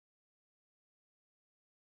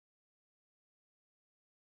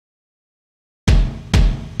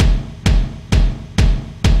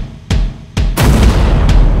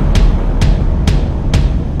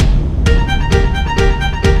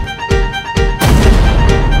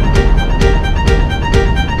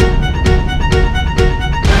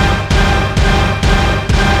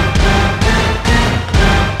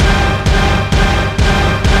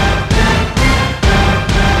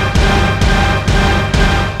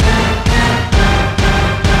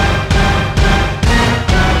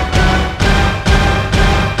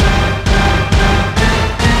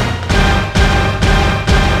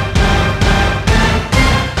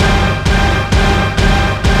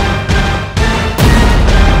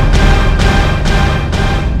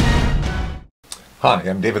Hi,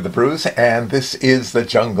 I'm David the Bruce, and this is the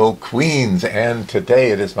Jungle Queens, and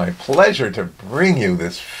today it is my pleasure to bring you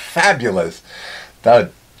this fabulous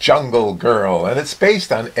The Jungle Girl, and it's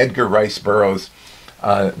based on Edgar Rice Burroughs'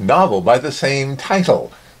 novel by the same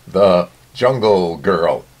title, The Jungle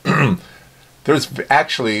Girl. There's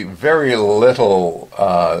actually very little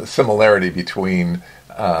similarity between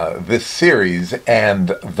this series and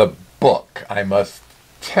the book, I must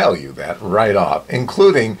tell you that right off,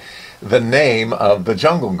 including the name of the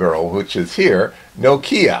Jungle Girl, which is here,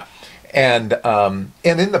 Nokia. And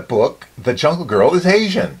in the book, the Jungle Girl is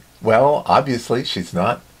Asian. Well, obviously, she's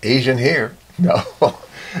not Asian here. No,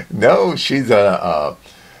 no, she's from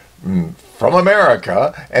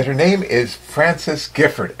America, and her name is Francis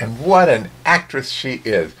Gifford. And what an actress she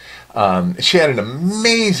is! She had an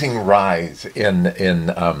amazing rise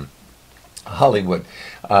in Hollywood.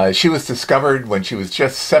 She was discovered when she was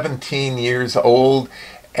just 17 years old.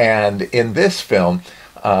 And in this film,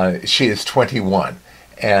 she is 21,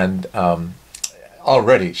 and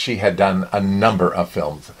already she had done a number of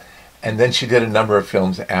films. And then she did a number of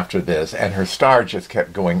films after this, and her star just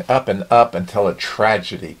kept going up and up until a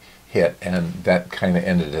tragedy hit, and that kind of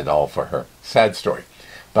ended it all for her. Sad story.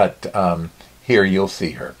 But here you'll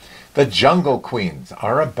see her. The Jungle Queens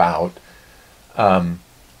are about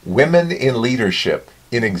women in leadership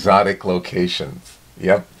in exotic locations.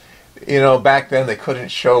 Yep. You know, back then they couldn't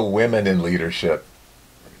show women in leadership,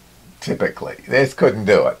 typically. They just couldn't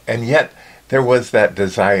do it. And yet there was that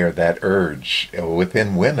desire, that urge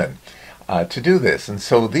within women to do this. And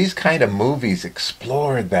so these kind of movies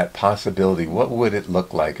explored that possibility. What would it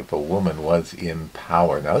look like if a woman was in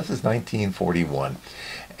power? Now, this is 1941.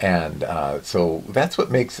 And so that's what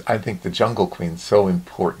makes, I think, the Jungle Queens so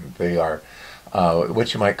important. They are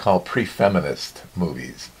what you might call pre-feminist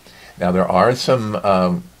movies. Now, there are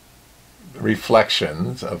some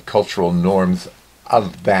reflections of cultural norms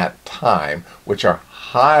of that time, which are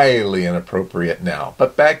highly inappropriate now.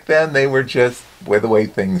 But back then, they were just the way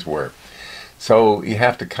things were. So you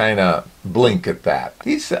have to kind of blink at that.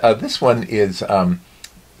 This one is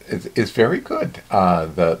very good.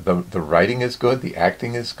 The writing is good. The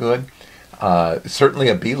acting is good. Certainly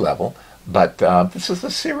a B level. But this is a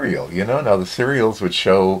serial. You know, now the serials would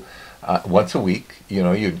show once a week. You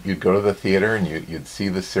know, you'd go to the theater and you'd see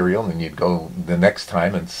the serial, and then you'd go the next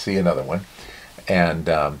time and see another one. And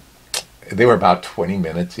they were about 20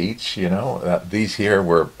 minutes each, you know. These here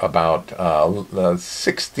were about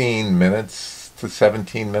 16 minutes to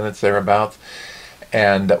 17 minutes, thereabouts.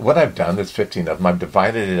 And what I've done, there's 15 of them, I've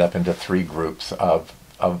divided it up into 3 groups of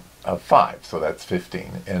 5, so that's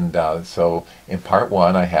 15. And so in part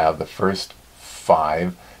 1, I have the first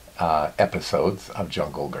 5 episodes of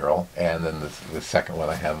Jungle Girl, and then the second one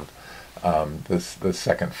I have the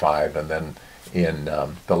second 5, and then in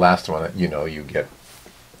the last one, you know, you get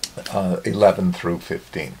 11 through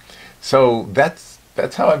 15. So that's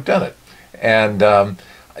how I've done it, and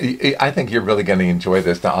I think you're really going to enjoy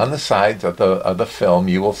this. Now, on the sides of the film,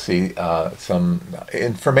 you will see some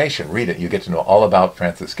information. Read it. You get to know all about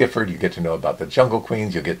Francis Gifford. You get to know about the Jungle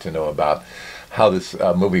Queens. You get to know about how this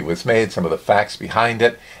movie was made, some of the facts behind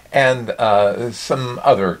it, and some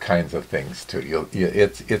other kinds of things too.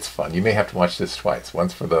 It's fun. You may have to watch this twice.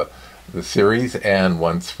 Once for the series, and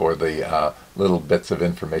once for the little bits of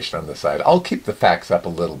information on the side. I'll keep the facts up a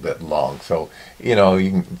little bit long, so you know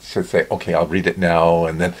you can just say, okay, I'll read it now,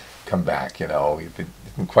 and then come back. You know, if it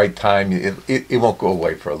isn't quite time, it won't go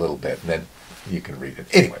away for a little bit, and then you can read it.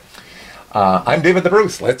 Anyway, I'm David the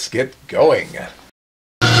Bruce. Let's get going.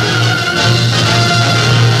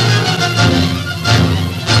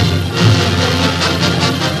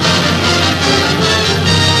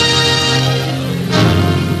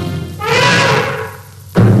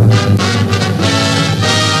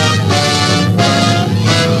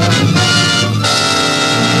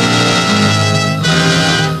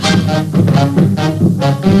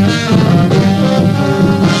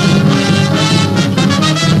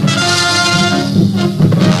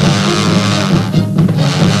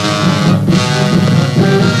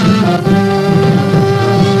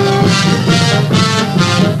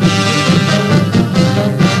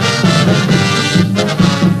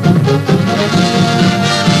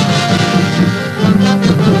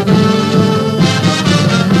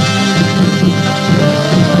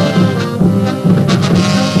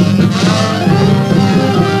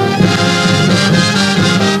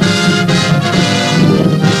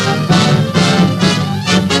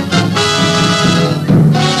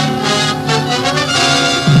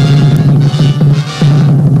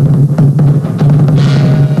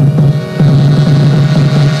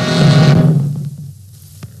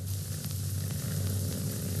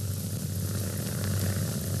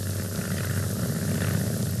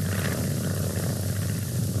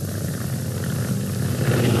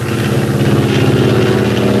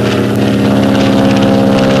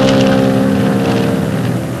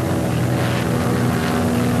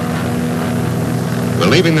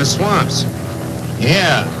 leaving the swamps.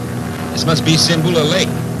 Yeah. This must be Simbula Lake.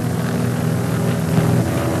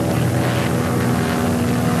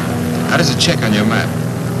 How does it check on your map?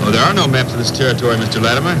 Oh, there are no maps of this territory, Mr.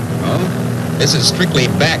 Latimer. Oh? This is strictly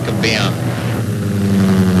back of beyond.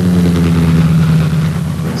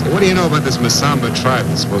 So what do you know about this Masamba tribe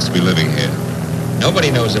that's supposed to be living here?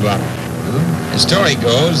 Nobody knows about it. Huh? The story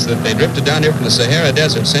goes that they drifted down here from the Sahara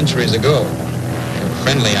Desert centuries ago. They were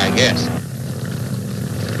friendly, I guess.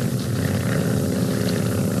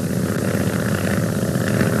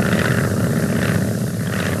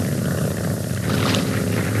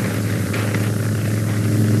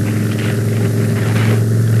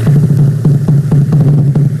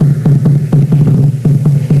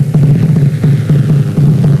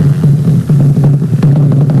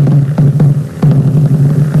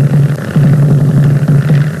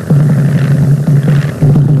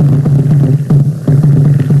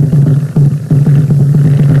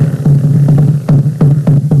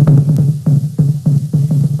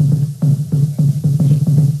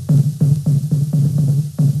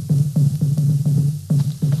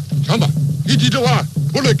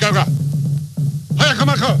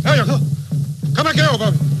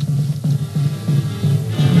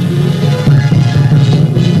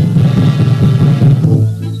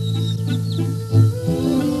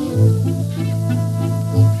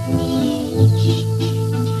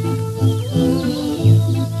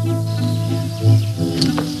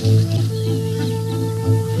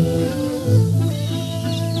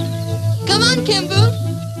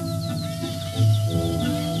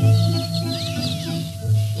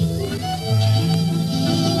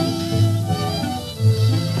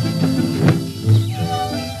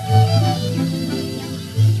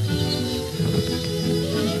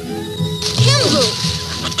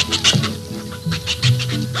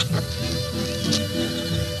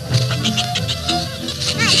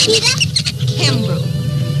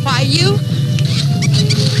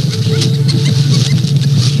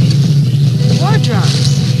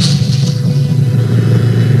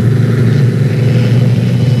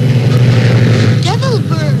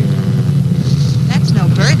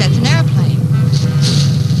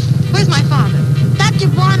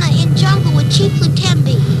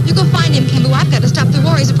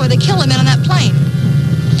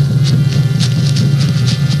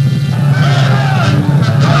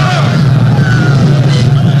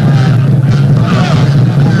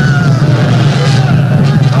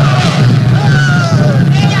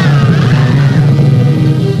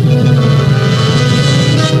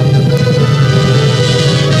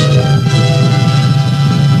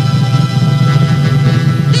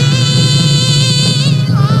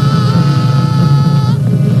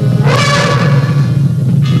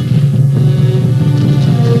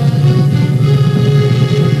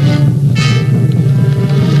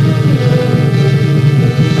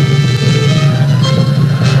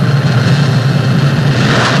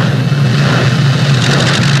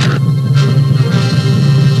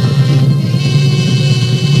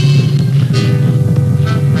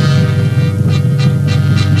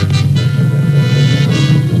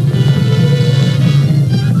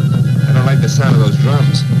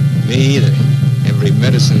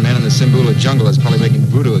 Jungle is probably making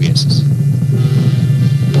voodoo against us.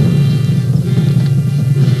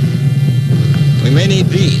 We may need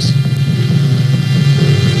these.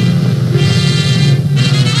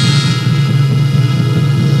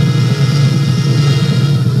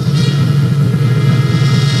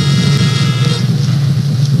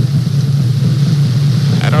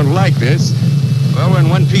 I don't like this. Well, we're in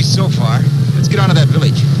one piece so far. Let's get on to that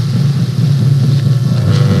village.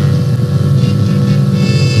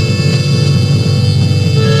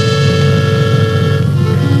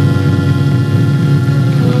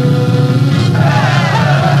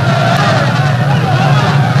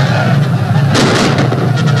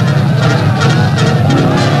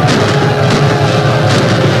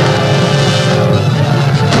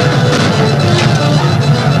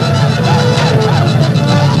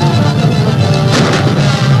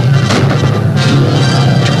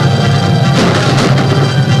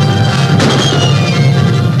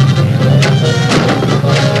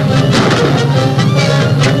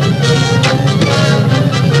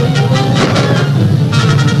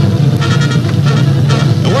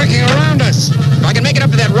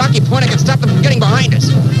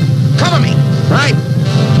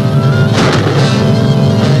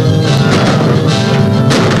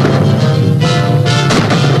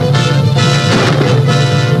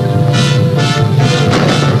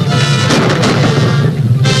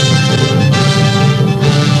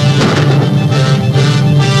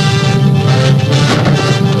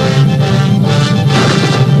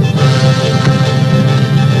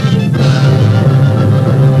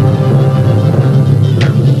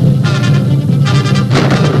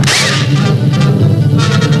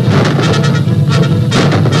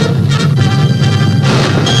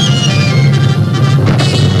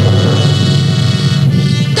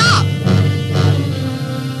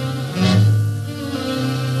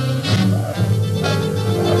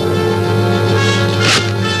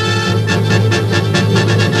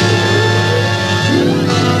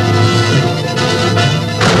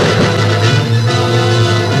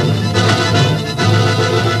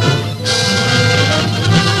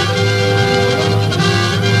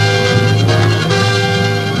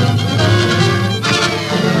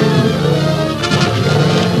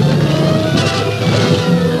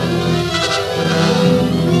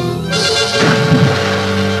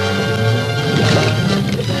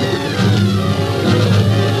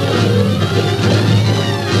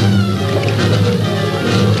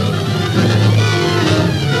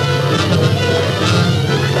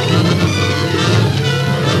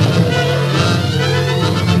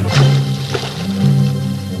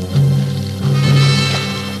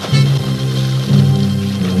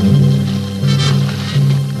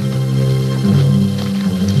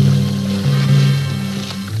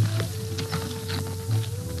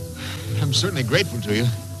 grateful to you.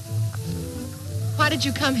 Why did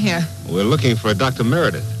you come here? We're looking for a Dr.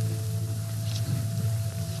 Meredith.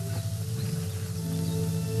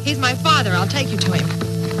 He's my father. I'll take you to him.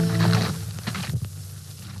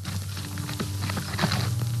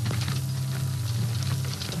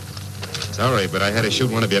 Sorry, but I had to shoot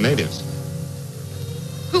one of your natives.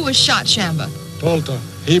 Who was shot, Shamba? Tolta.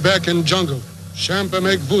 He back in jungle. Shamba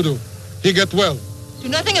make voodoo. He get well. Do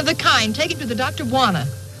nothing of the kind. Take him to the Dr. Buana.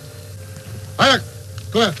 Ayak,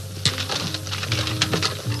 go ahead.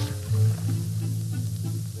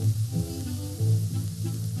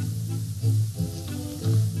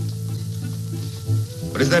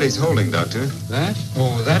 What is that he's holding, Doctor? That?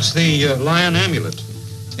 Oh, that's the lion amulet.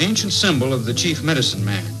 Ancient symbol of the chief medicine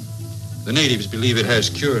man. The natives believe it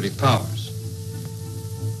has curative powers.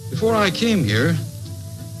 Before I came here,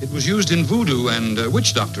 it was used in voodoo and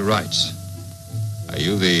witch doctor rites. Are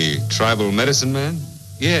you the tribal medicine man?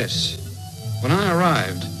 Yes. When I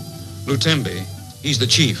arrived, Lutembe, he's the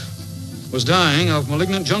chief, was dying of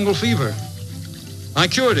malignant jungle fever. I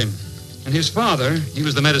cured him, and his father, he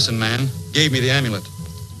was the medicine man, gave me the amulet.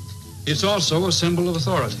 It's also a symbol of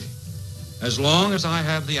authority. As long as I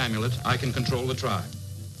have the amulet, I can control the tribe.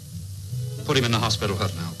 Put him in the hospital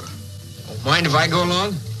hut now. Mind if I go along?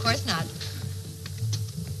 Of course not.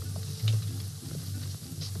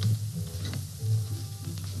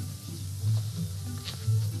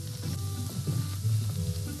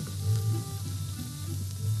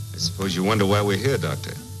 I suppose you wonder why we're here,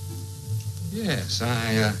 Doctor. Yes,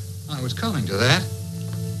 I was coming to that.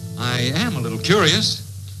 I am a little curious.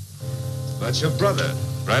 That's your brother,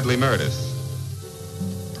 Bradley Meredith.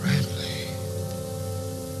 Bradley.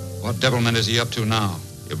 What devilment is he up to now?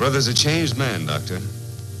 Your brother's a changed man, Doctor.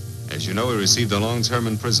 As you know, he received a long term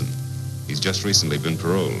in prison. He's just recently been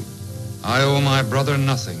paroled. I owe my brother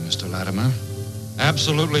nothing, Mr. Latimer.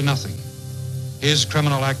 Absolutely nothing. His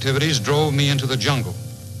criminal activities drove me into the jungle,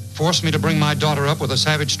 forced me to bring my daughter up with a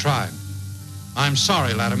savage tribe. I'm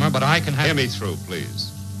sorry, Latimer, but I can have... Hear me through,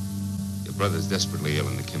 please. Your brother's desperately ill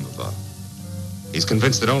in the Kimberville. He's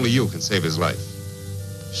convinced that only you can save his life.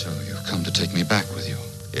 So you've come to take me back with you?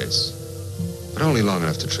 Yes, but only long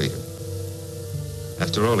enough to treat him.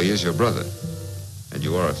 After all, he is your brother, and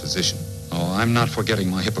you are a physician. Oh, I'm not forgetting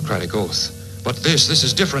my Hippocratic oath. But this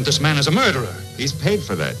is different. This man is a murderer. He's paid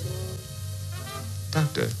for that.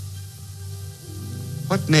 Doctor,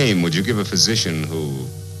 what name would you give a physician who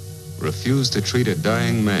refused to treat a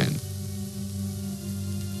dying man?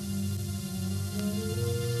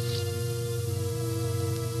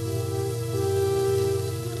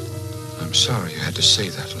 I'm sorry you had to say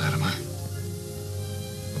that, Latimer.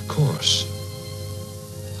 Of course.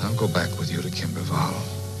 I'll go back with you to Kimberville.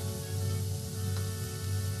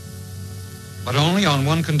 But only on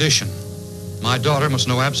one condition. My daughter must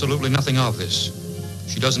know absolutely nothing of this.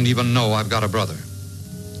 She doesn't even know I've got a brother.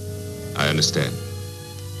 I understand.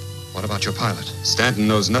 What about your pilot? Stanton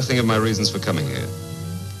knows nothing of my reasons for coming here.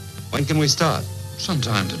 When can we start?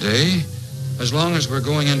 Sometime today. As long as we're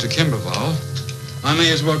going into Kimberville, I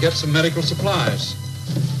may as well get some medical supplies.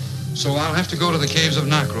 So I'll have to go to the caves of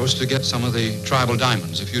Nacros to get some of the tribal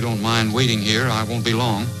diamonds. If you don't mind waiting here, I won't be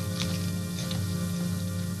long.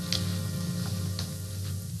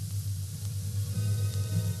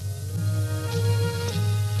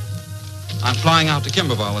 I'm flying out to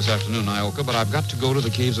Kimberville this afternoon, Ioka, but I've got to go to the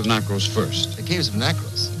caves of Nacros first. The caves of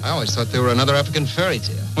Nacros? I always thought they were another African fairy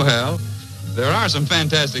tale. Well, there are some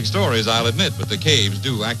fantastic stories, I'll admit, but the caves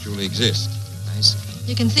do actually exist. I see.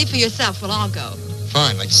 You can see for yourself. We'll all go.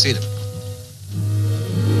 Fine, like to see them.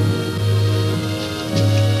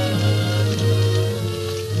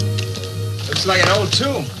 Looks like an old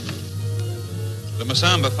tomb. The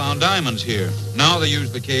Masamba found diamonds here. Now they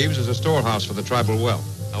use the caves as a storehouse for the tribal wealth.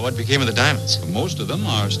 Now, what became of the diamonds? Most of them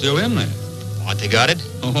are still in there. Aren't they guarded?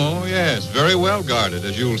 Oh, yes, very well guarded,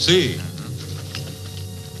 as you'll see.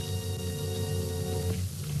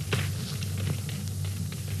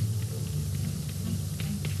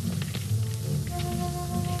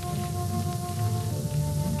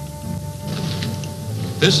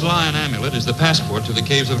 This lion amulet is the passport to the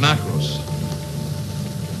caves of Nacros.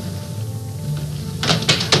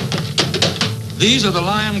 These are the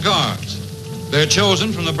lion guards. They're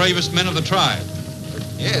chosen from the bravest men of the tribe.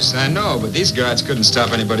 Yes, I know, but these guards couldn't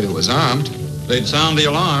stop anybody that was armed. They'd sound the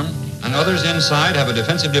alarm, and others inside have a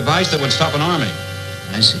defensive device that would stop an army.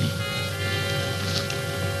 I see.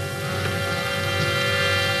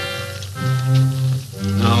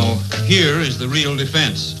 Now, here is the real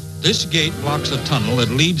defense. This gate blocks a tunnel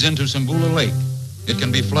that leads into Sambula Lake. It can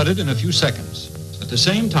be flooded in a few seconds. At the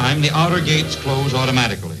same time, the outer gates close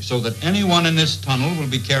automatically, so that anyone in this tunnel will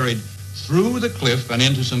be carried through the cliff and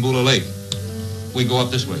into Sambula Lake. We go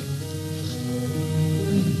up this way.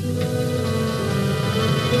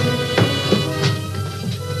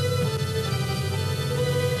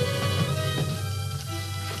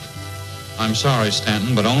 I'm sorry,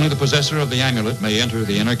 Stanton, but only the possessor of the amulet may enter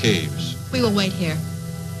the inner caves. We will wait here.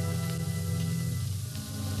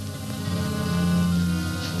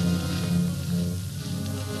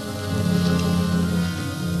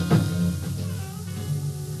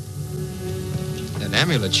 That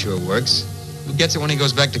amulet sure works. Who gets it when he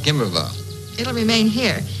goes back to Kimberville? It'll remain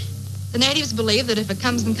here. The natives believe that if it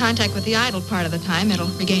comes in contact with the idol part of the time, it'll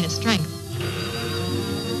regain its strength.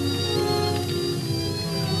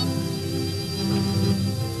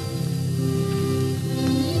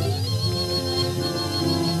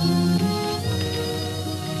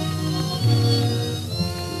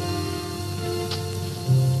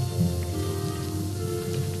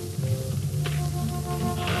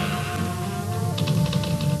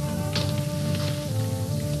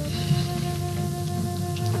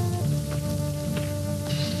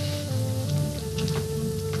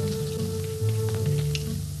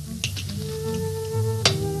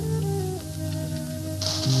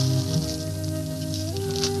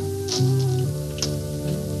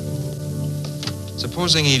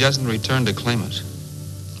 Supposing he doesn't return to claim it.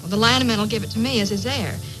 Well, the Landerman will give it to me as his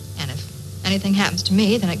heir. And if anything happens to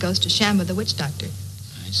me, then it goes to Shamba the witch doctor.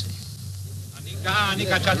 I see.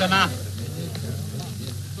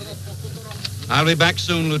 I'll be back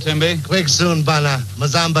soon, Lutembe. Quick soon, Bana.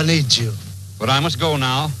 Masamba needs you. But I must go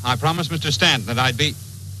now. I promised Mr. Stanton that I'd be...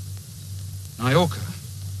 Nyoka.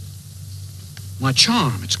 My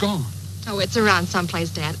charm, it's gone. Oh, it's around someplace,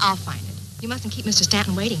 Dad. I'll find it. You mustn't keep Mr.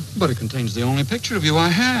 Stanton waiting. But it contains the only picture of you I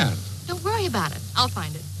have. Don't worry about it. I'll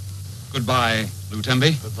find it. Goodbye,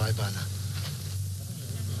 Lutembe. Goodbye, Bana.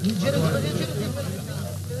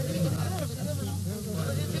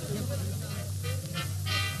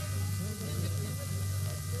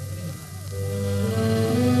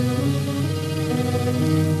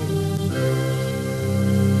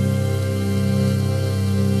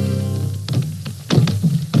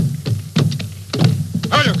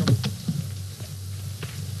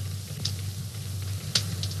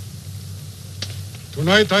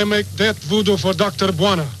 Tonight I make that voodoo for Dr.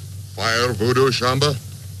 Buana. Fire voodoo, Shamba?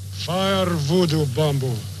 Fire voodoo, Bambo.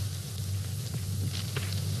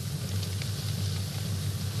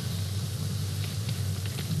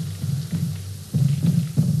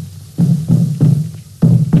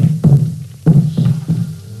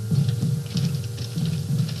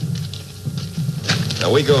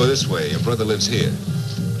 Now we go this way. Your brother lives here.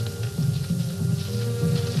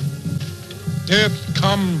 Dead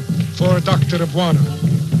come for Dr. Buana.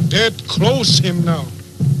 Dead close him now.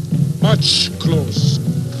 Much close.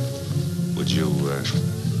 Would you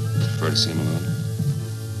prefer to see him alone?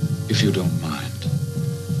 If you don't mind.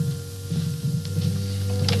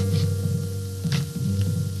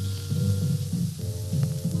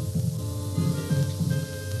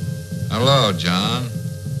 Hello, John.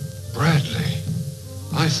 Bradley.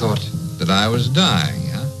 I thought that I was dying,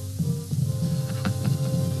 huh?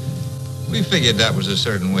 We figured that was a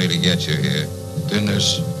certain way to get you here. Then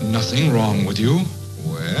there's nothing wrong with you?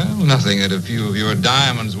 Well, nothing that a few of your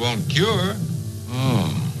diamonds won't cure.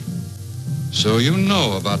 Oh. So you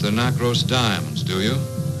know about the Nacros diamonds, do you?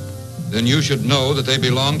 Then you should know that they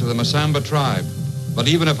belong to the Masamba tribe. But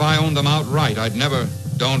even if I owned them outright, I'd never...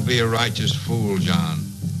 Don't be a righteous fool, John.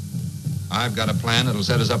 I've got a plan that'll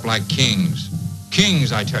set us up like kings.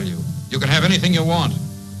 Kings, I tell you. You can have anything you want.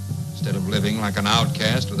 Instead of living like an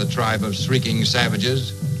outcast with a tribe of shrieking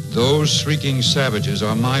savages. Those shrieking savages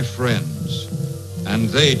are my friends, and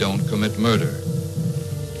they don't commit murder.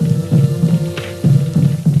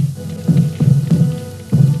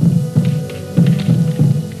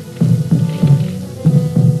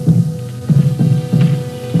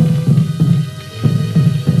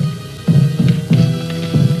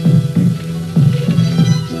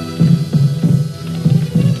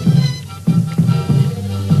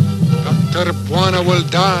 Dr. Buana will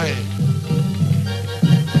die.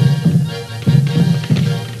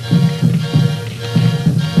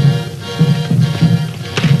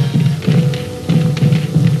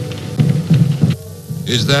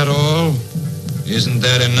 Is that all? Isn't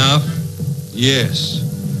that enough? Yes.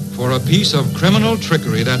 For a piece of criminal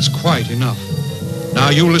trickery, that's quite enough. Now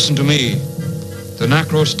you listen to me. The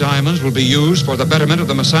Nacros diamonds will be used for the betterment of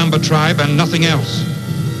the Masamba tribe and nothing else.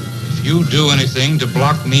 If you do anything to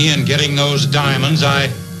block me in getting those diamonds,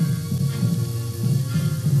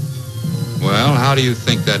 Well, how do you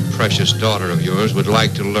think that precious daughter of yours would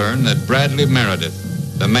like to learn that Bradley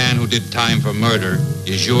Meredith The man who did time for murder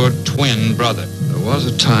is your twin brother. There was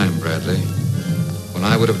a time, Bradley, when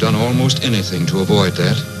I would have done almost anything to avoid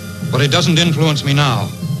that. But it doesn't influence me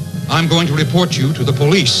now. I'm going to report you to the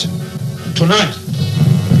police. Tonight.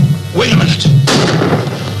 Wait a minute.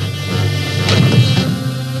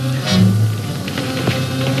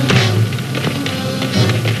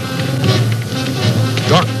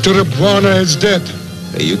 Dr. Buona is dead.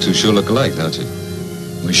 Hey, you two sure look alike, don't you?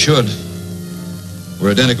 We should. We're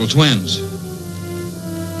identical twins.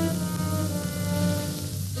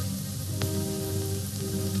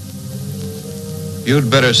 You'd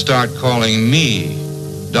better start calling me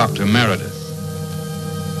Dr. Meredith.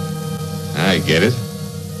 I get it.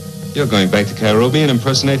 You're going back to Nairobi and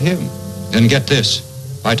impersonate him. Then get this.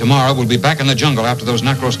 By tomorrow, we'll be back in the jungle after those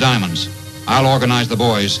Nacros diamonds. I'll organize the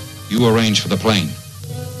boys. You arrange for the plane.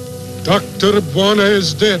 Dr. Buona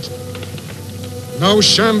is dead. Now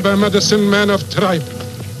Shamba, medicine man of tribe.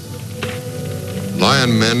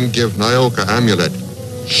 Lion men give Nyoka amulet.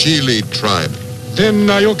 She lead tribe. Then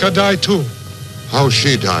Nyoka die too. How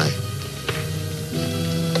she die?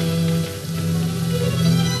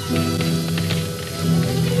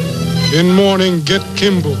 In morning, get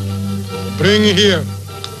Kimbo. Bring here.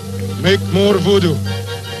 Make more voodoo.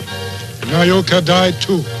 Nyoka die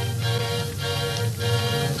too.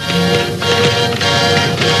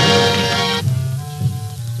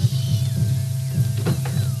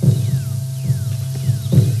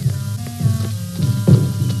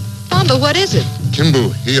 Samba, what is it? Kimbo,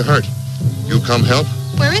 he hurt. You come help?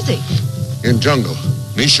 Where is he? In jungle.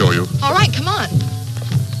 Me show you. All right, come on.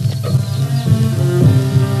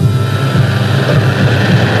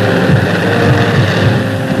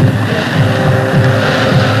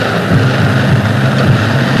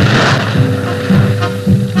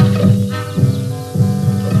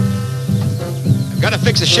 I've got to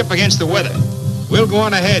fix the ship against the weather. We'll go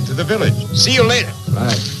on ahead to the village. See you later.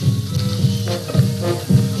 Right.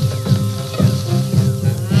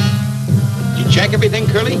 Check everything,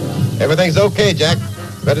 Curly? Everything's okay, Jack.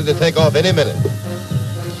 Ready to take off any minute.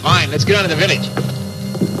 Fine, let's get on to the village.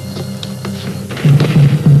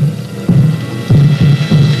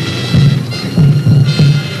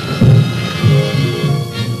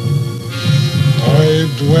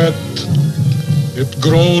 Hide wet, it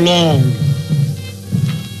grow long.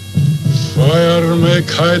 Fire make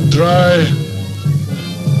hide dry,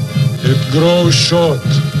 it grow short.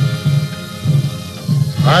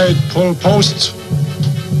 Hide pull post,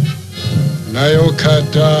 Nyoka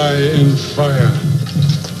die in fire.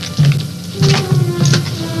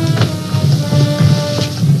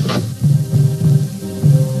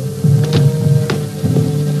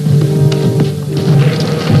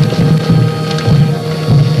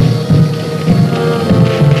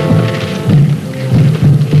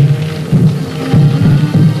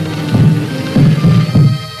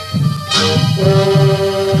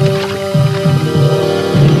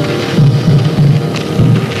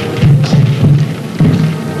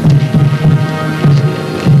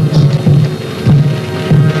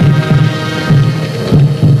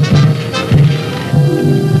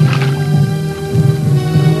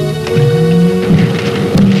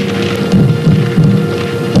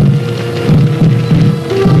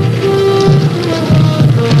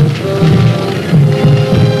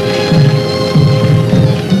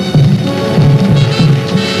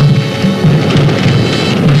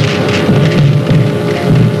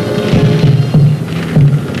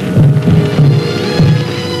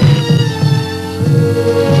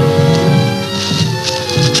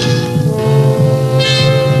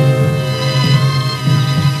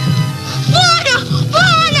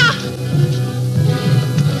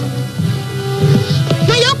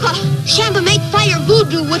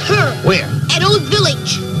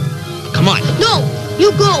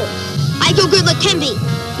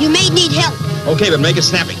 Okay, but make it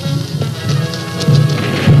snappy.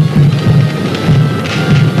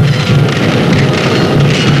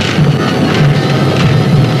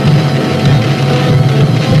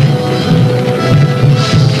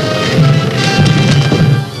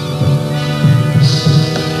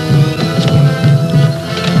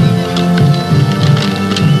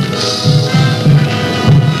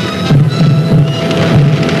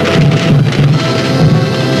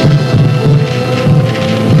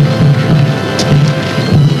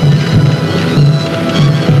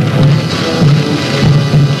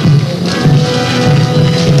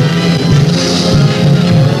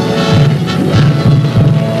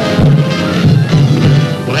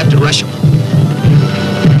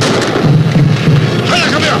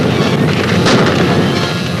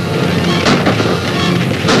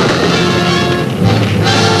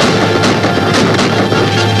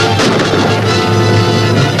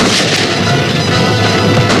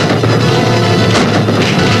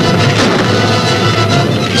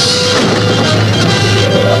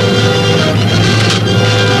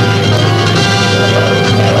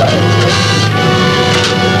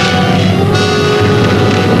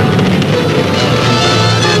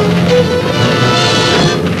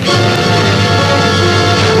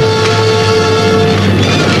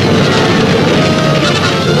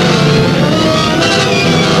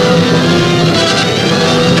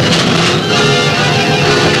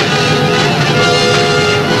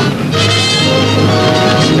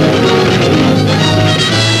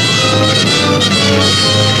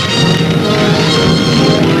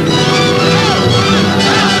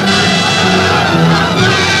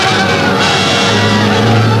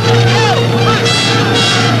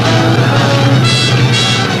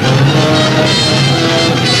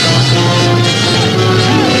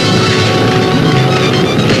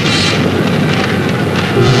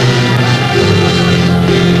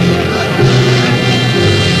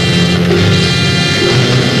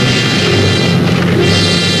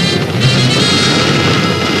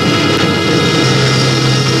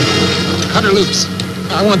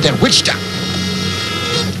 want that witch doctor.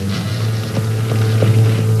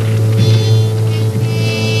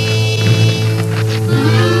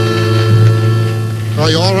 Are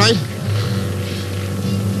you all right?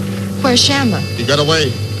 Where's Shamba? He got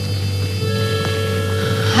away.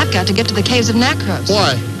 I've got to get to the caves of Nacros.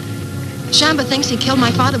 Why? Shamba thinks he killed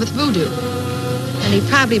my father with voodoo. And he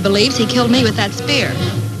probably believes he killed me with that spear.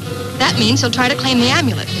 That means he'll try to claim the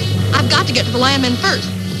amulet. I've got to get to the Lion Men first.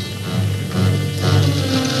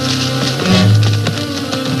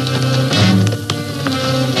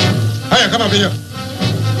 Hiya, come over here.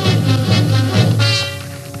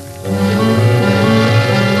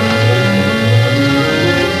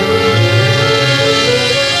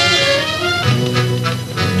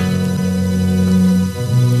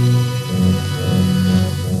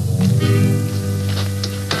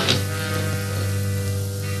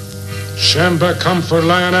 Shamba come for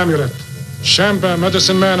lion amulet. Shamba,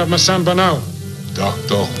 medicine man of Masamba now.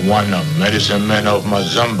 Dr. Juana, medicine man of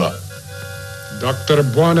Masamba. Dr.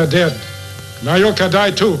 Buana dead. Nayoka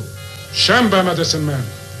died too. Shamba, medicine man.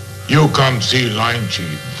 You come see Lion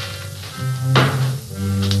Chief.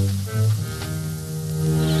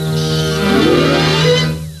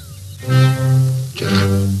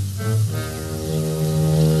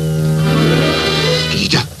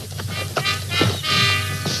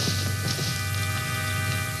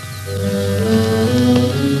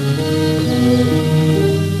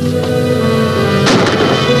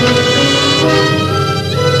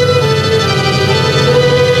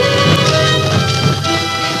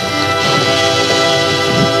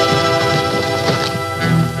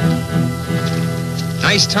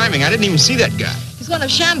 Nice timing. I didn't even see that guy. He's one of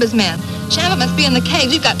Shamba's men. Shamba must be in the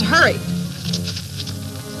caves. We've got to hurry.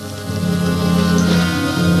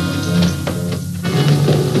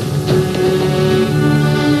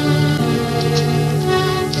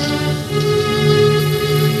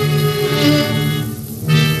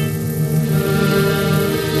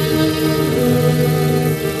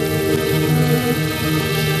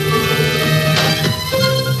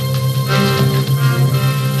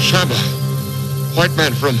 White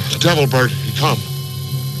man from Devil Bird, he come.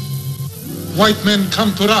 White men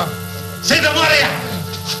come to rob. Say the warrior!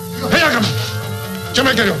 Hey, come.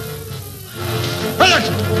 Jamaica. Hey,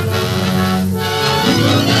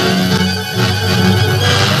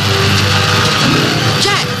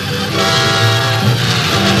 Jack!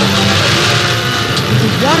 The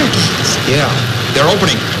water gates. Yeah, they're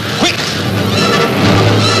opening. Quick!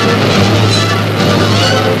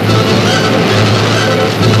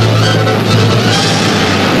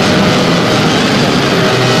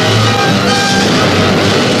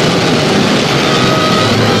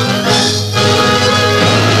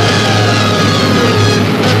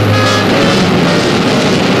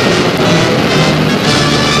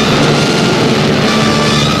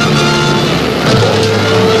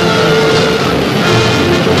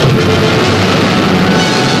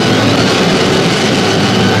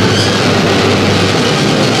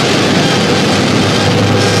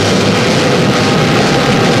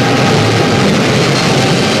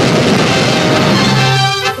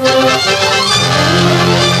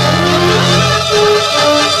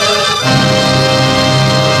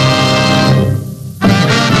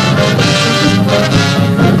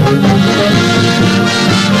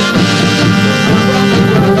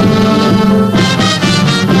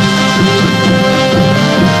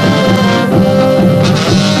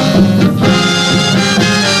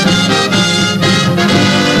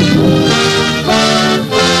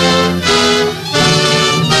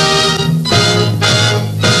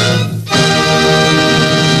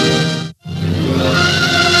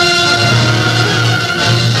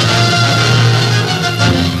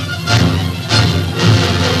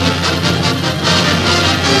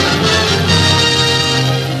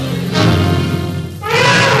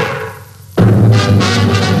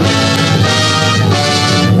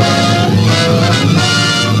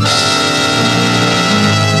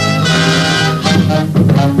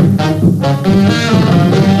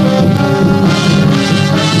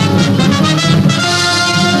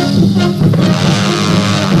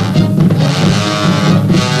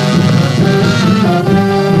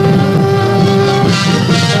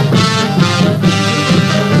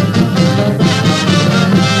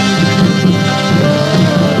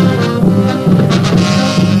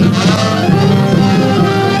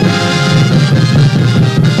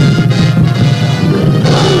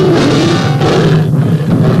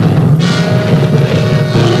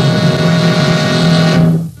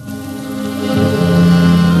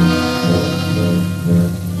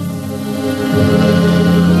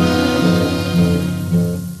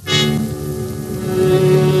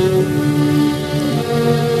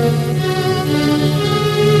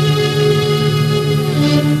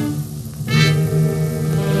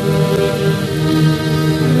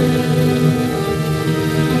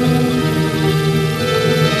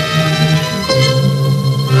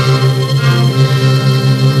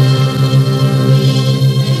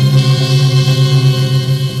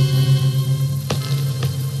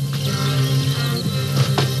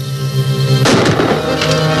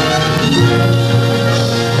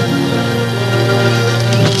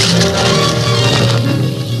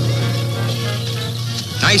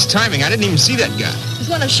 Nice timing. I didn't even see that guy. He's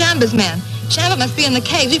one of Shamba's men. Shamba must be in the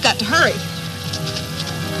cave. We've got to hurry.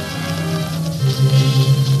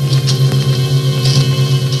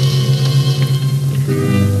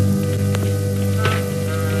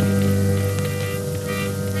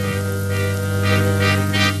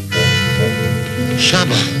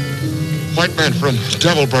 Shamba. White man from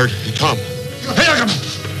Devil Bird. He come. Hey, come.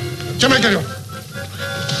 Jamaica. Hey,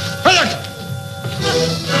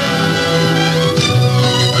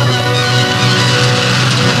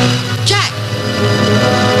 Jack!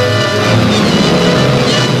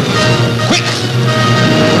 Quick!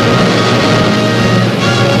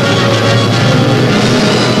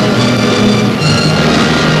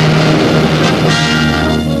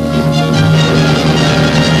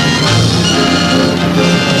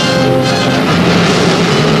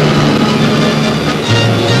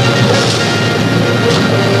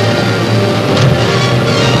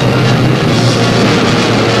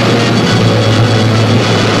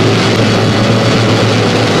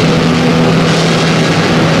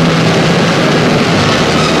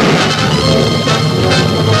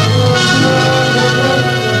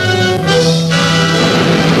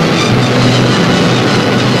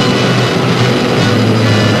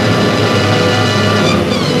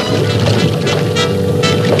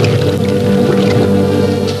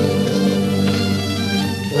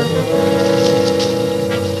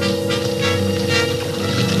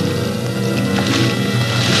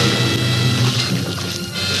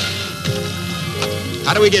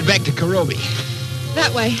 How do we get back to Karobi?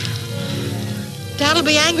 That way. Dad'll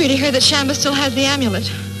be angry to hear that Shamba still has the amulet.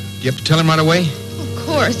 Do you have to tell him right away? Of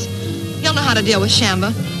course. He'll know how to deal with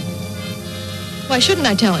Shamba. Why shouldn't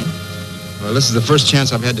I tell him? Well, this is the first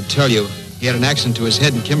chance I've had to tell you. He had an accident to his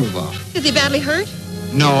head in Kimberval. Is he badly hurt?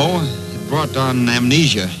 No, it brought on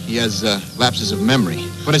amnesia. He has lapses of memory.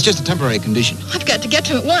 But it's just a temporary condition. I've got to get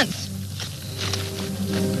to him at once.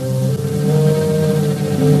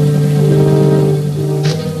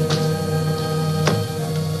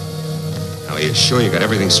 Are you sure you got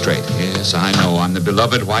everything straight? Yes, I know. I'm the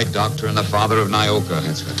beloved white doctor and the father of Nyoka.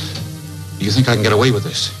 That's right. Do you think I can get away with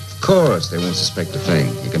this? Of course, they won't suspect a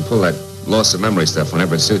thing. You can pull that loss of memory stuff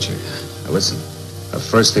whenever it suits you. Now listen, the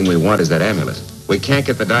first thing we want is that amulet. We can't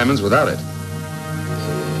get the diamonds without it.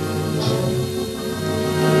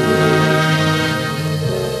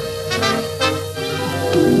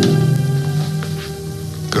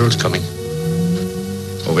 Girl's coming.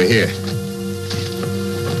 Over here.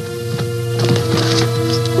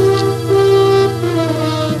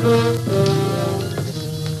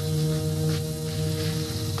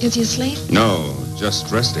 Is he asleep? No,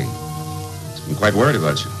 just resting. I'm quite worried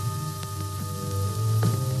about you.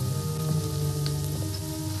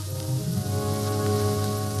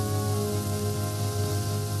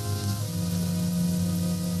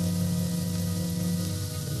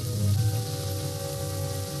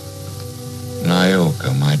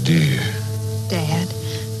 Nyoka, my dear. Dad,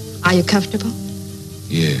 are you comfortable?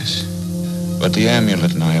 Yes. But the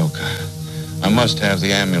amulet, Nyoka. I must have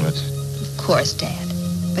the amulet. Of course, Dad.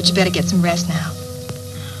 But you better get some rest now.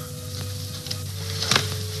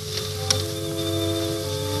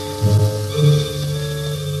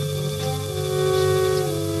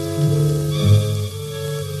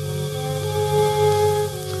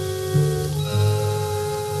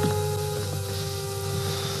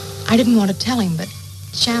 I didn't want to tell him, but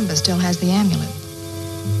Shamba still has the amulet.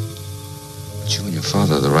 But you and your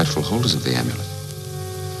father are the rightful holders of the amulet.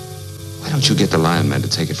 Why don't you get the Lion Man to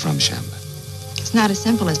take it from Shamba? It's not as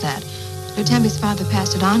simple as that. Lutembe's father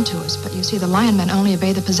passed it on to us, but you see, the Lion Men only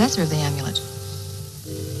obey the possessor of the amulet.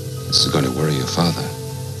 This is going to worry your father.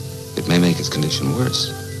 It may make his condition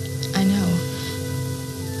worse. I know.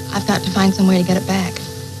 I've got to find some way to get it back.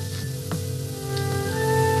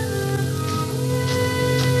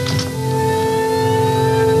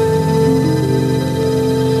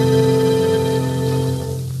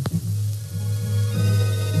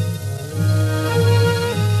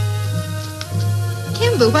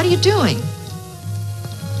 What are you doing?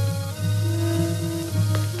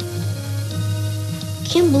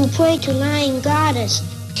 Kimbu prayed to Lion Goddess.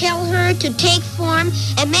 Tell her to take form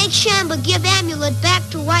and make Shamba give amulet back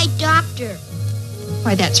to White Doctor.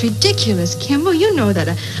 Why, that's ridiculous, Kimbo. You know that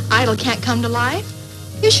an idol can't come to life.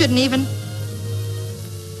 You shouldn't even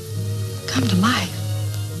come to life.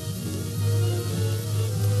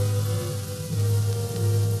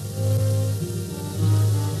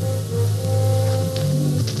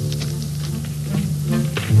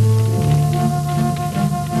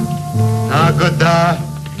 Nagada,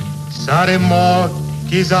 Saremo,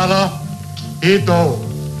 Kizala, Ito.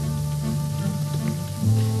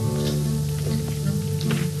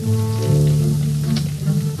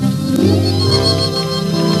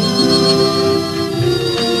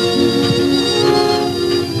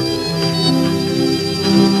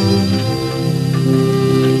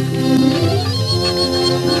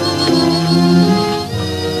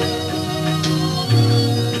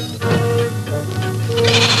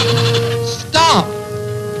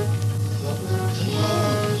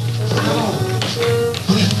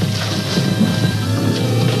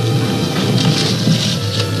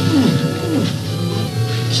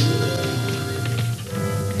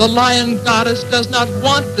 The lion goddess does not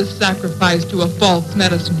want this sacrifice to a false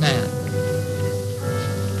medicine man.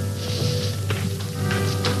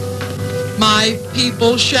 My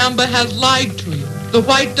people, Shamba has lied to you. The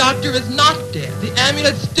white doctor is not dead. The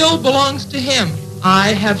amulet still belongs to him. I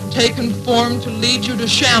have taken form to lead you to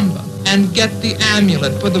Shamba and get the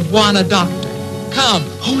amulet for the Bwana doctor. Come.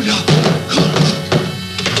 Hold up.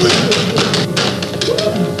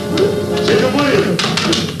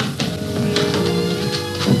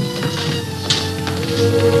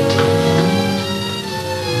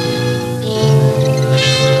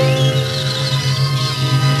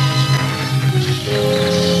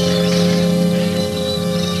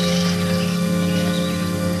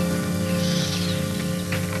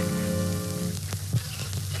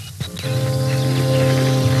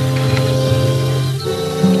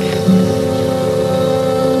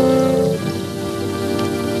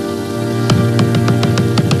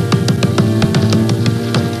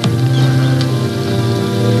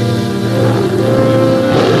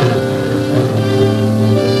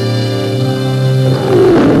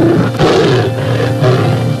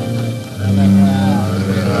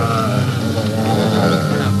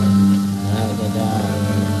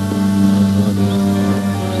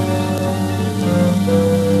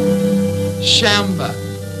 Shamba.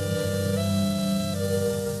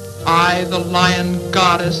 I, the lion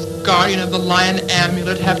goddess, guardian of the lion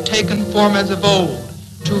amulet, have taken form as of old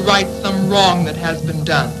to right some wrong that has been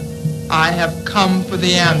done. I have come for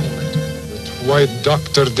the amulet. White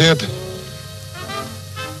doctor dead.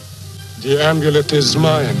 The amulet is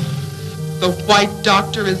mine. The white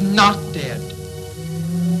doctor is not dead.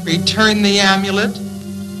 Return the amulet,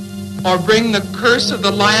 or bring the curse of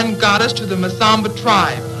the lion goddess to the Masamba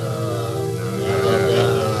tribe.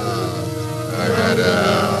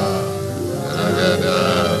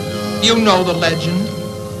 You know the legend.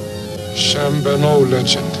 Shamba no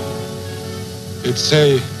legend. It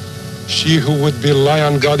say, she who would be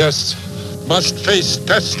lion goddess must face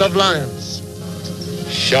test of lions.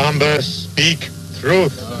 Shamba, speak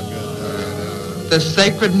truth. The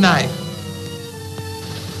sacred knife.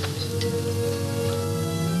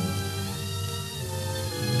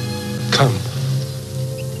 Come.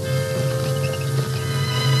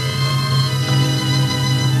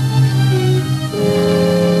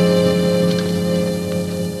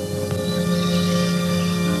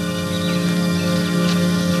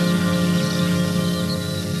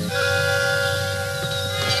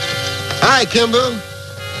 Hi, Kimbo.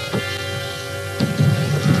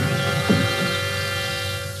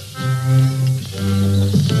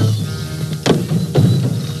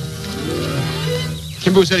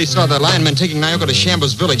 Kimbo said he saw the lion men taking Nyoka to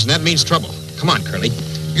Shamba's village, and that means trouble. Come on, Curly.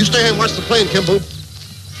 You stay here and watch the plane, Kimbo.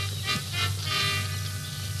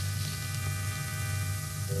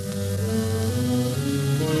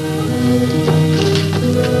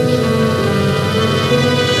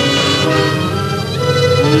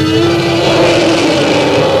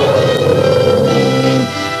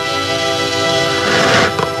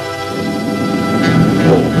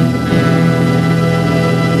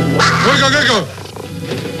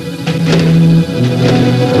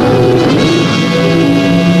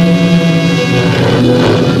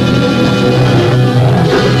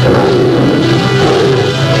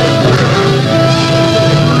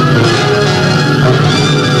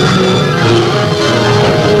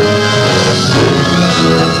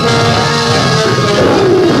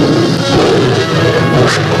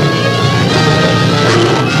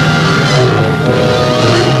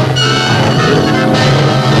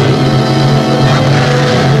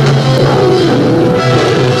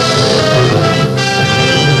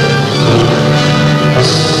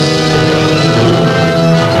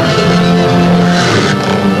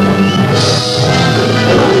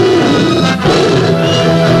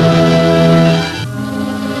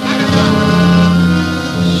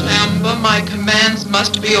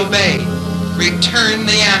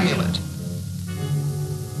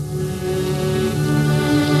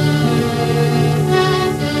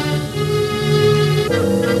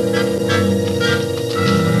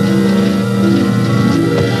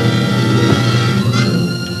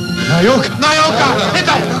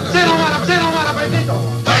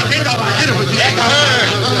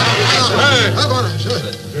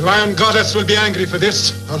 Will be angry for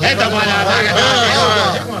this.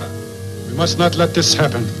 We must not let this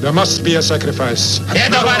happen. There must be a sacrifice.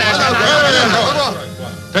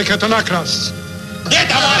 Take her to Nakras.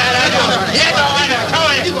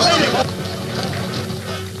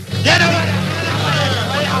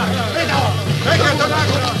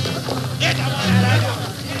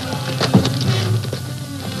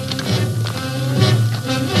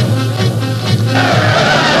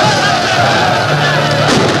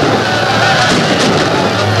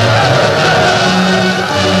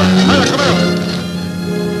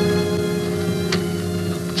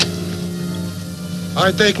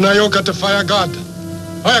 I take Nayoka to fire God.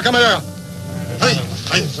 Hiya, come here.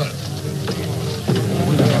 Hey, sir.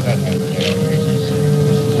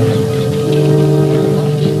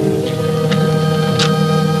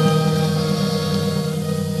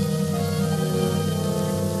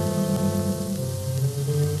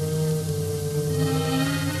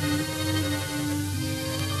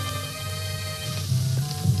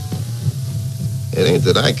 It ain't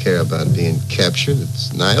that I care about being captured. It's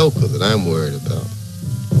Nayoka that I'm worried about.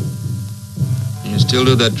 You still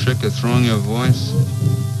do that trick of throwing your voice?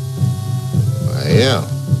 Why, yeah.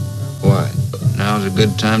 Why? Now's a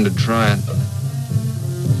good time to try it.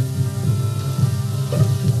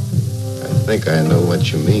 I think I know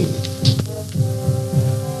what you mean.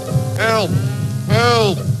 Help!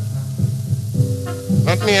 Help!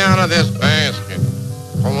 Let me out of this basket.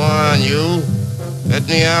 Come on, you. Let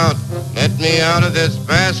me out. Let me out of this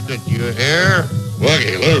basket, you hear?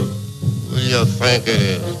 Lucky Lou. Who do you think it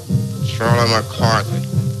is? Charlie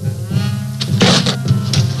McCarthy.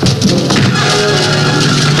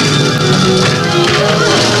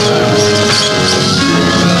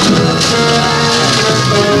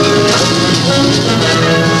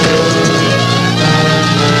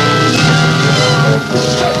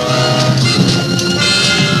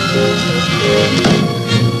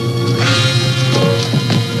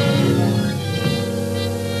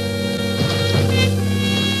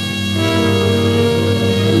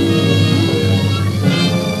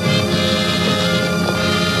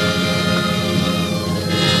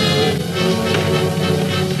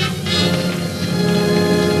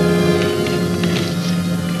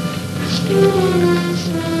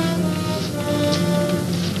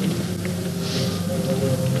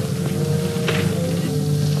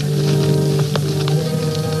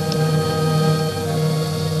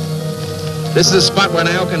 This is the spot where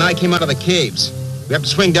Nayoka and I came out of the caves. We have to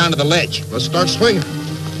swing down to the ledge. Let's start swinging.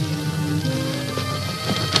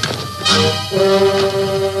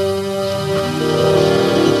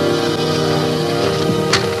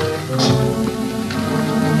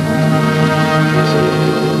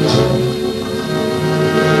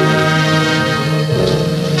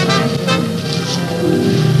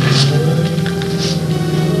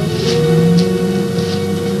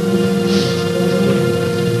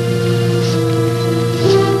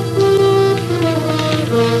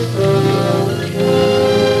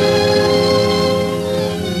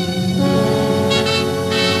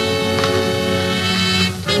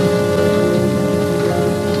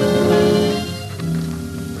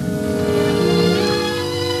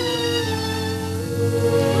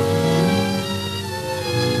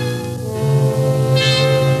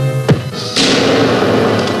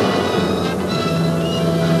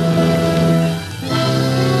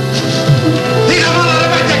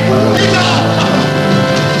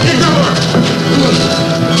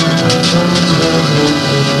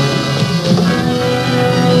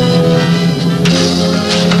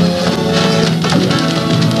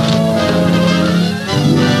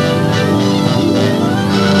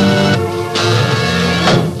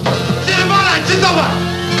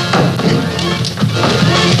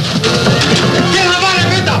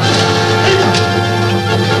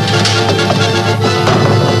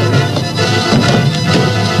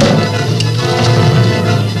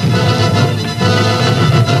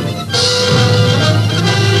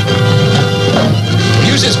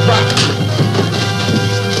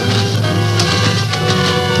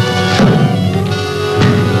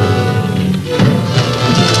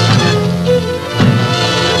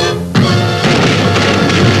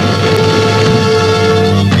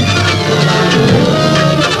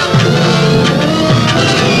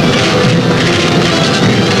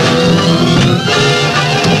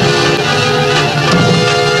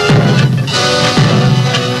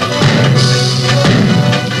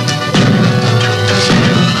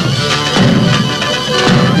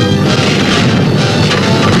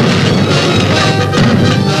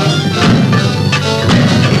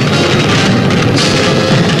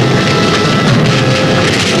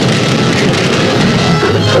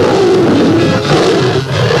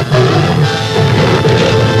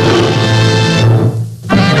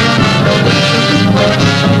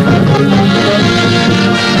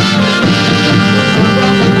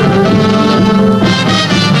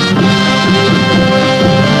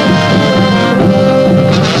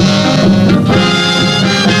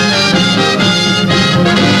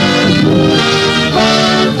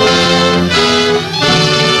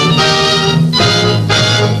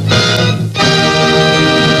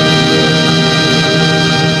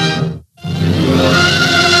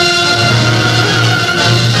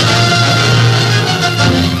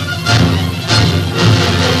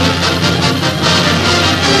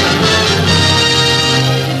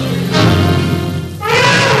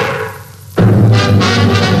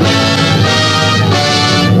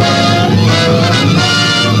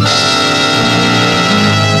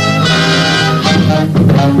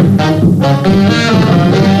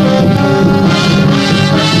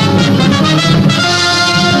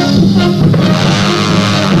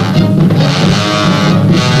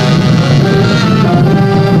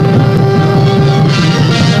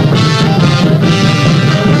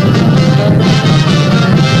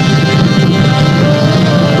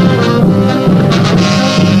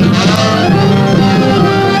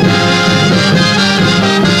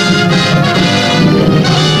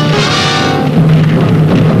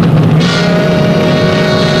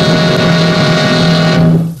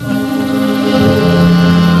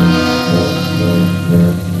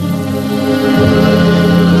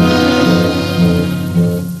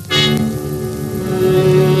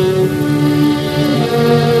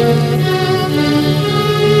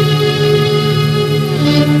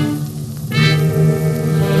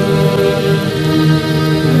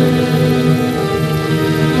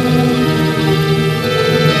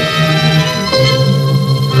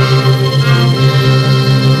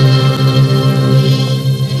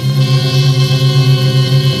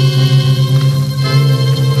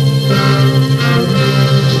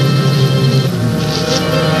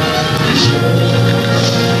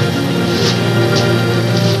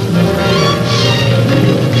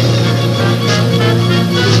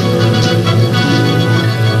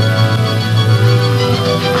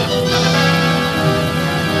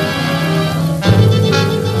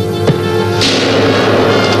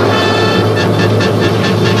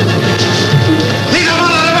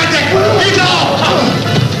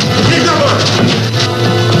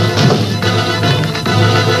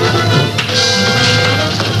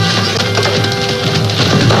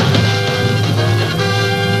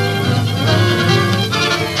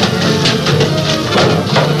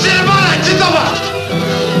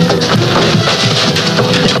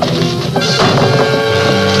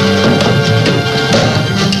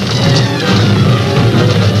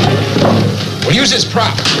 Use his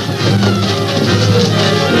prop.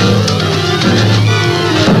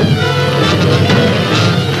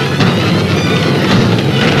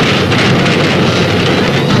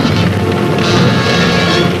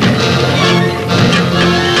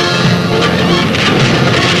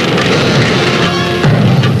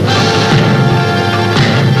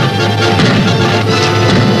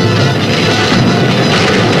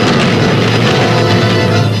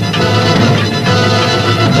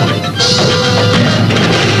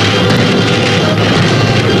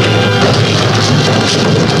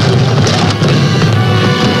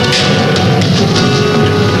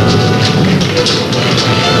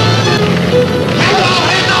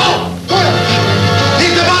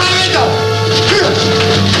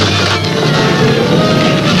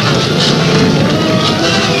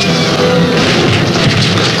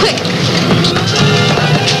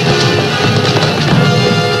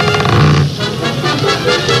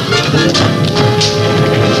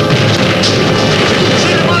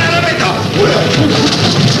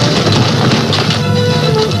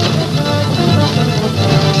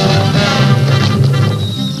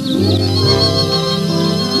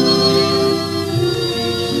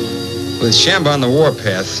 With Shamba on the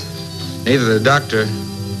warpath, neither the doctor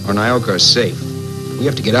or Nyoka are safe. We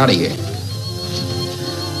have to get out of here.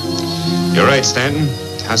 You're right, Stanton.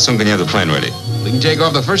 How soon can you have the plane ready? We can take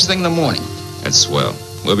off the first thing in the morning. That's swell.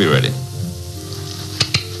 We'll be ready.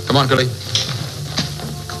 Come on, Curly.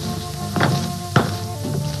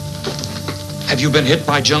 Have you been hit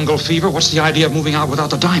by jungle fever? What's the idea of moving out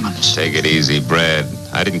without the diamonds? Take it easy, Brad.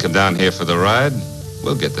 I didn't come down here for the ride.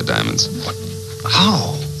 We'll get the diamonds. What?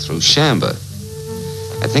 How? Through Shamba.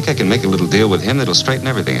 I think I can make a little deal with him that'll straighten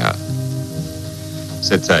everything out.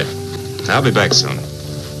 Sit tight. I'll be back soon.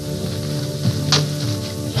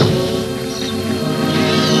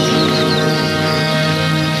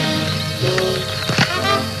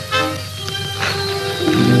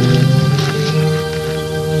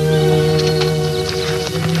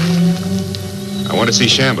 I want to see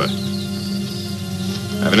Shamba.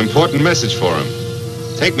 I have an important message for him.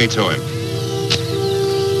 Take me to him.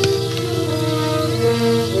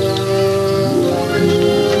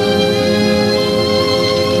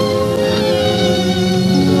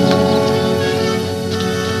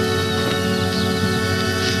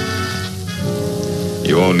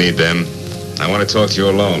 You won't need them. I want to talk to you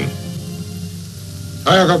alone.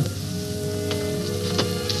 Jacob.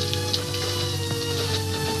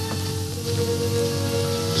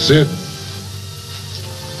 Sit.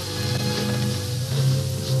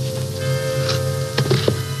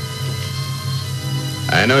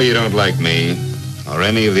 I know you don't like me or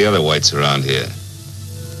any of the other whites around here.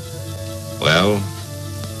 Well,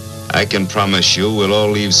 I can promise you we'll all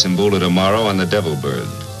leave Simbula tomorrow on the Devil Bird.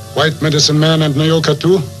 White medicine man and Nyoka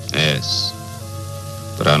too? Yes.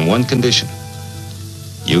 But on one condition.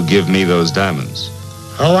 You give me those diamonds.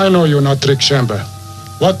 How I know you not trick Shamba?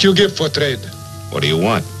 What you give for trade? What do you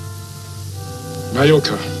want?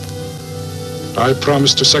 Nayoka. I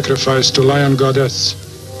promise to sacrifice to Lion Goddess.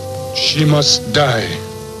 She must die.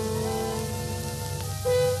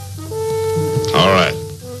 All right.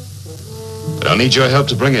 But I'll need your help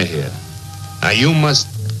to bring her here. Now you must...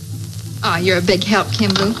 Oh, you're a big help,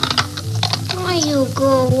 Kimbu. Why you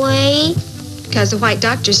go away? Because the white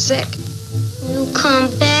doctor's sick. You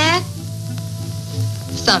come back?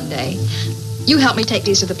 Someday. You help me take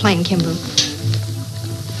these to the plane, Kimbu.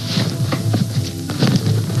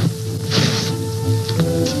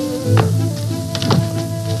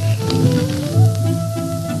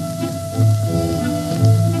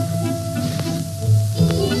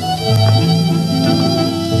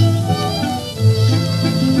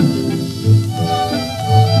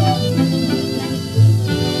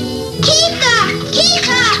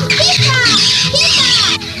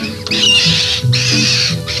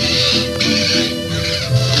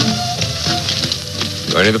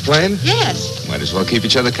 Ready the plane? Yes. Might as well keep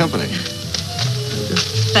each other company.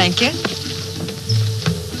 Thank you.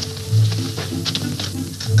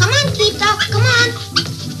 Come on, Kita. Come on.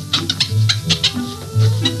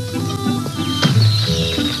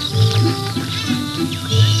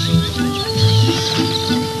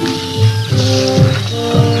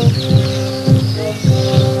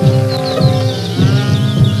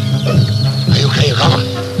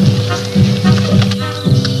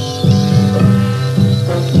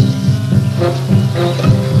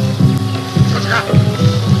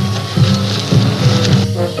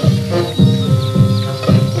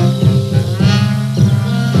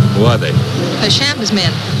 Who are they? Shamba's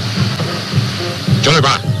men.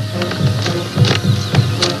 Juliba.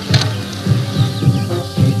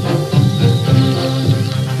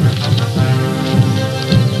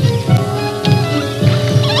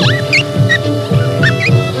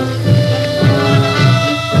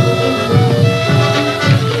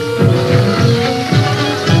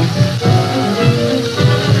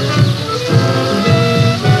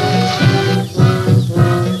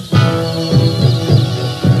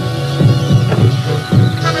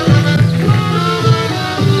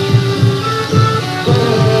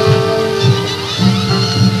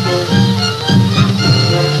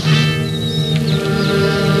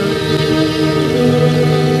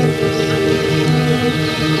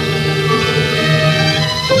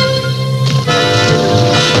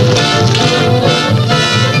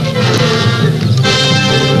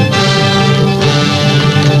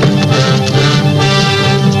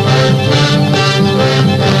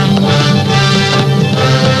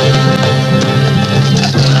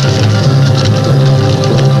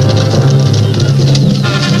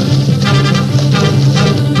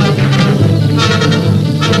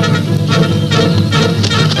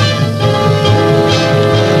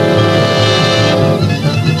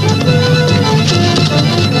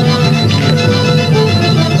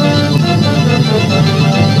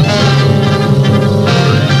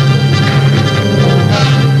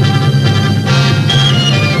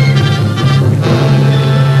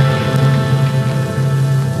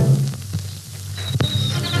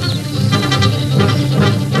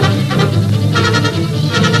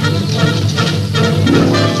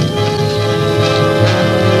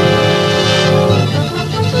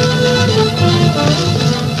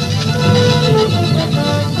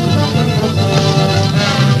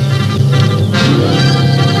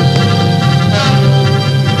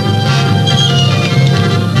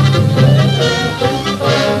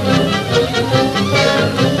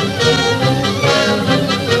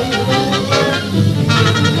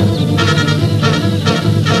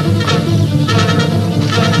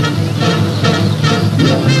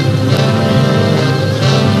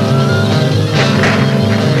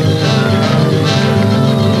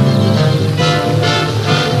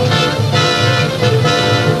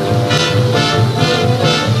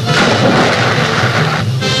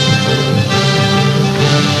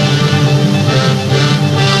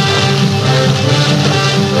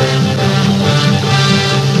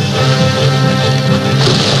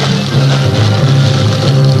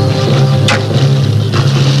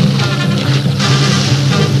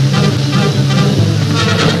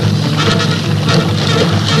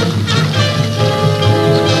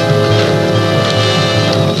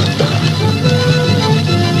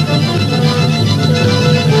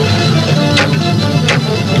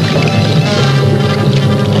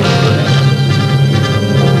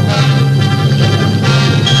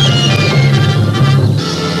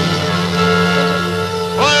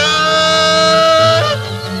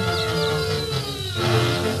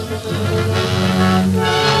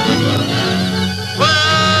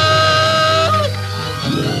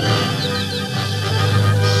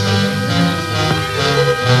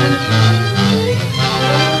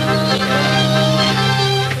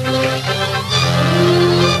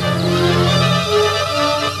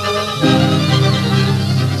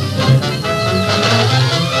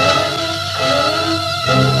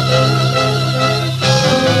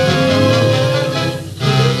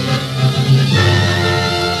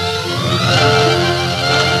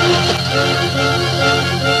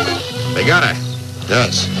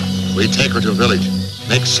 Yes. We take her to village.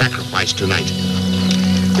 Make sacrifice tonight.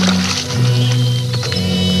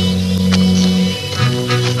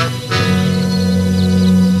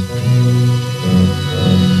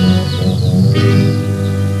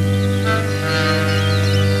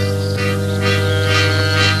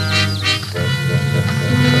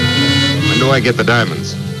 When do I get the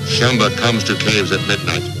diamonds? Shamba comes to caves at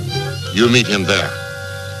midnight. You meet him there.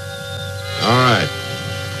 All right.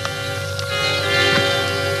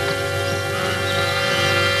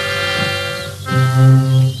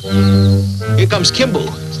 Here comes Kimble.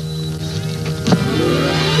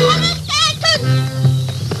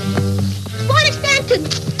 Morning, Stanton!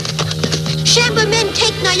 Shamba men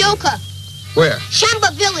take Nyoka. Where?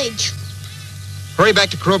 Shamba village. Hurry back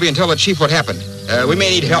to Karobi and tell the chief what happened. We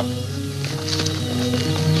may need help.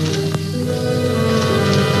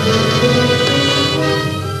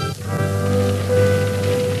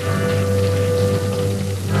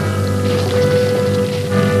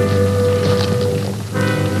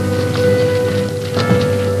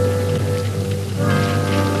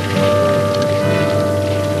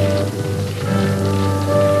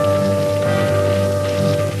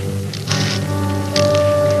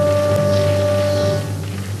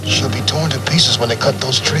 She'll be torn to pieces when they cut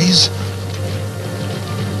those trees.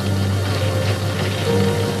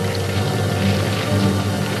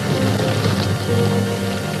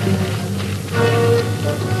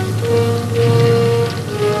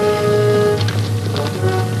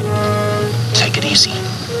 Take it easy.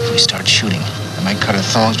 If we start shooting, they might cut her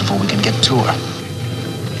thongs before we can get to her.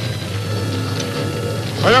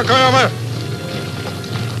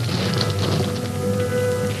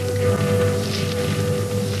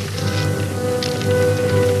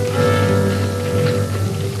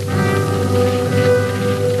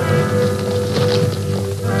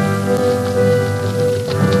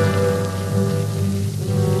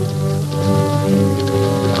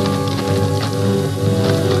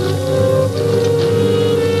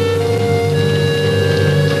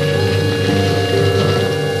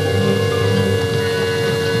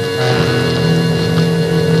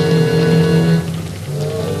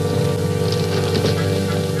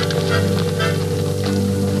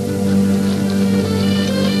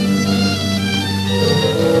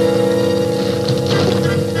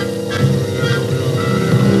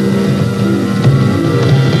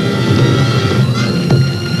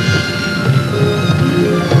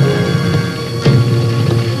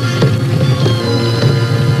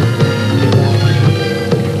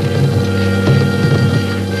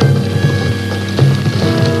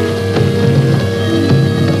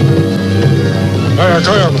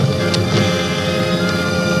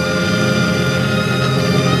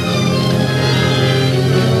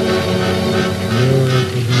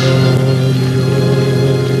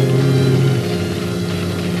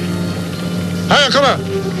 Come on.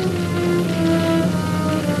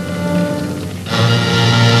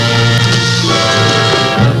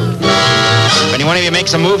 If any one of you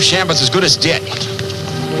makes a move, Shamba's as good as dead.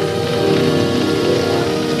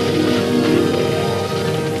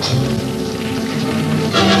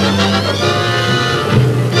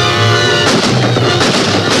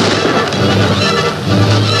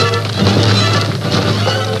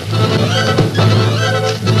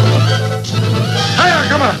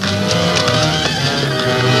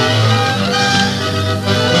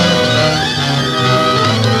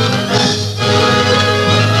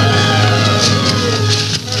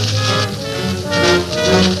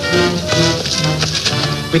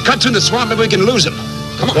 We cut through the swamp, maybe we can lose him.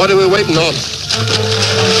 Come on. What are we waiting on?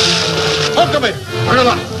 Oh, come here. Turn him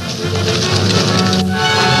up.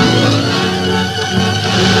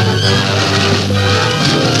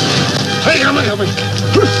 Hey, come on.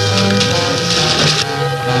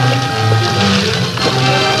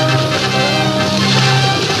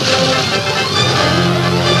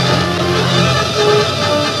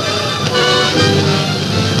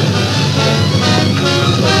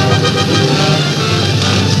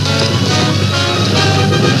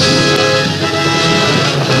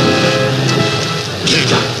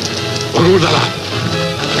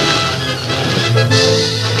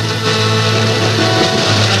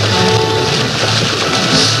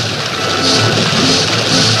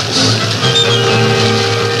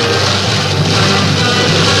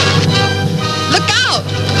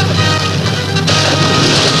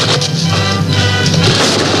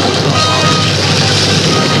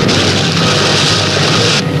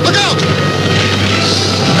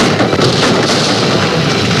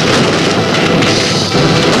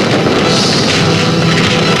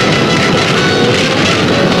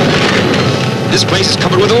 This place is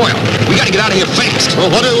covered with oil. We gotta get out of here fast. Well,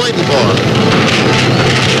 what are we waiting for?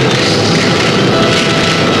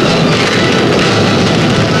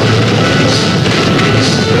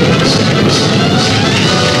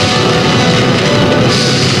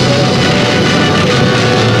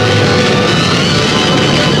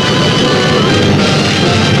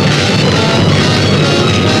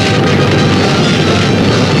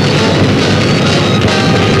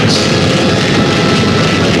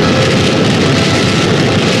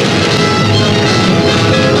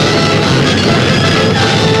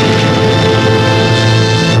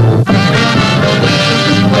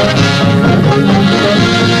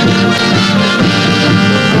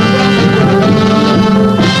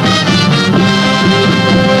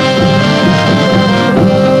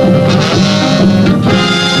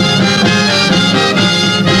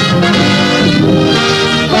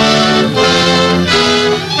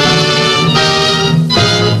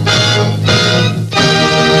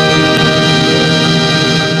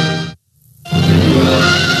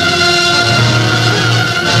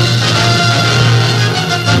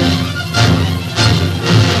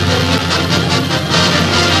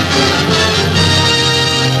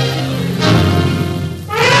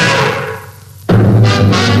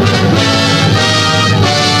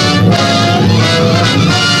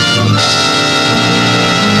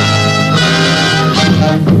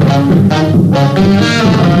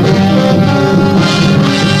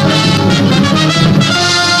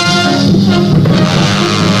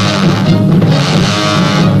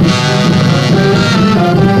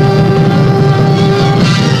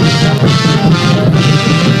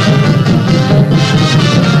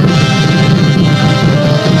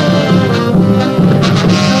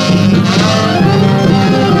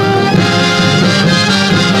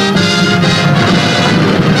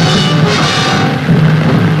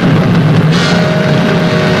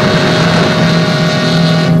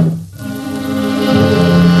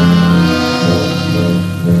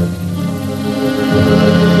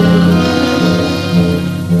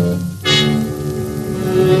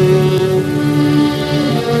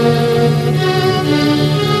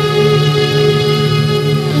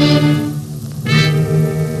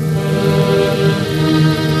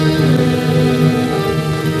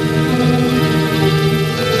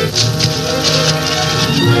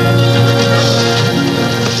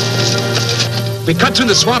 We cut through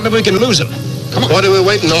the swamp and we can lose him. Come on. What are we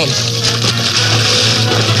waiting on?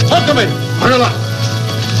 Talk to me. Hurry along.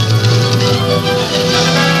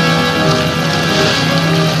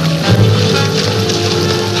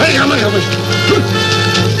 Hey, come on.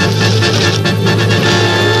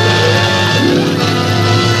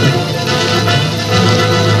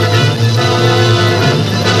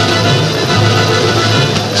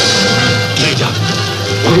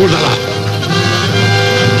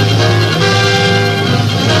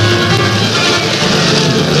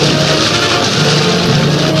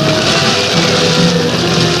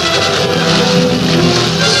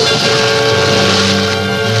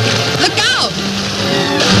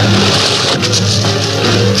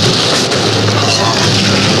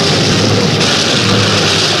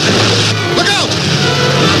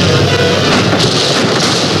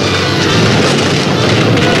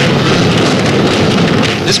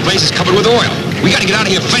 This place is covered with oil. We gotta get out of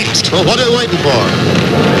here fast. Well, what are we waiting for?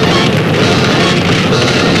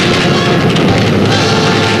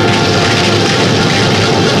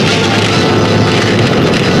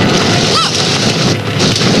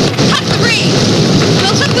 Cut the breeze.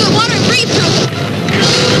 We'll slip through the water and breathe through it.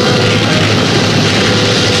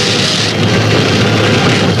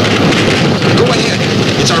 Go ahead.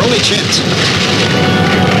 It's our only chance.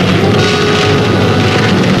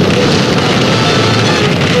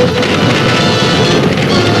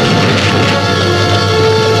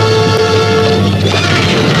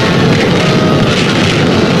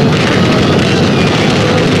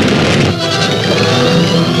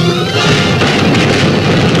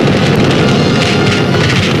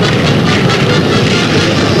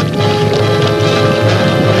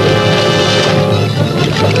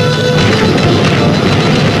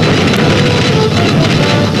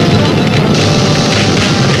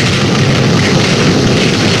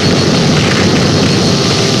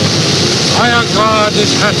 God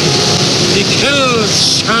is happy. He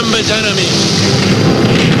kills Shamba's enemies.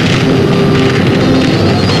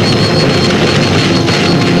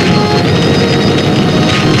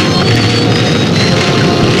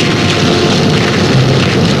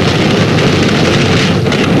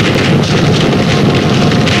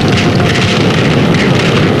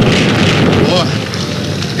 Boy,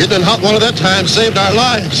 getting in hot water that time saved our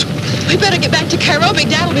lives. We better get back to Cairo. Big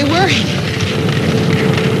Dad will be worried.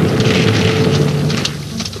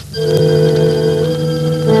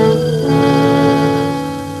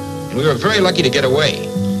 lucky to get away.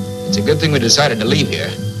 It's a good thing we decided to leave here.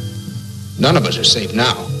 None of us are safe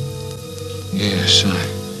now. Yes,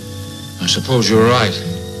 I suppose you're right.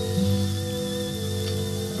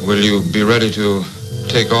 Will you be ready to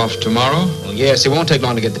take off tomorrow? Well, yes, it won't take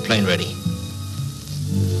long to get the plane ready.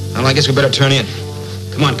 Well, I guess we better turn in.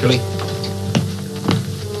 Come on, Curly.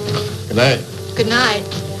 Good night. Good night.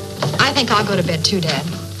 I think I'll go to bed too, Dad.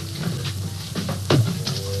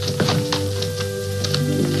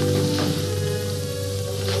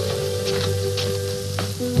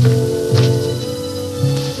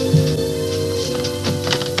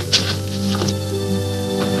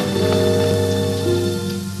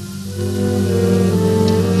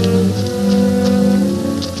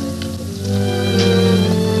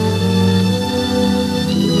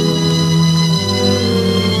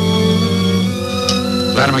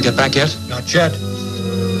 Latimer get back yet? Not yet.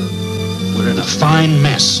 We're in a fine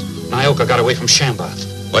mess. Nyoka got away from Shamba.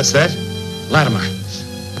 What's that? Latimer.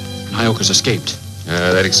 Nyoka's escaped.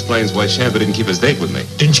 That explains why Shamba didn't keep his date with me.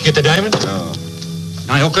 Didn't you get the diamond? No.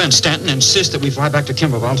 Nyoka and Stanton insist that we fly back to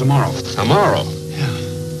Kimberval tomorrow. Tomorrow? Yeah.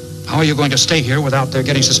 How are you going to stay here without their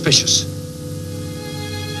getting suspicious?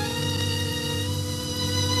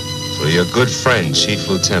 Through your good friend, Chief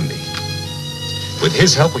Lutembi. With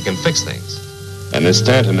his help, we can fix things. And Miss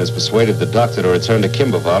Stanton has persuaded the doctor to return to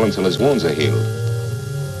Kimberval until his wounds are healed.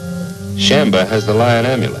 Shamba has the lion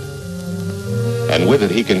amulet. And with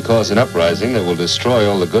it, he can cause an uprising that will destroy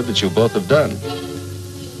all the good that you both have done.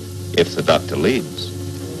 If the doctor leaves.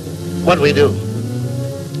 What do we do?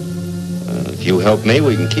 If you help me,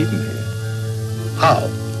 we can keep him here. How?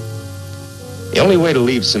 The only way to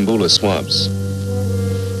leave Simbula Swamps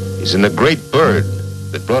is in the great bird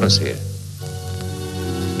that brought us here.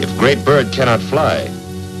 If Great Bird cannot fly,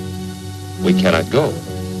 we cannot go.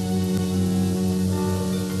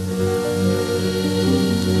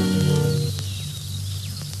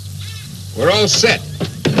 We're all set.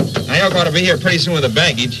 Nyoka ought to be here pretty soon with the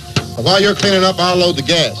baggage. While you're cleaning up, I'll load the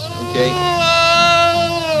gas. Okay.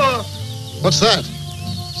 What's that?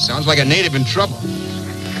 Sounds like a native in trouble.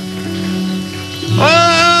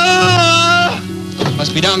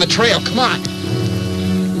 Must be down the trail. Come on.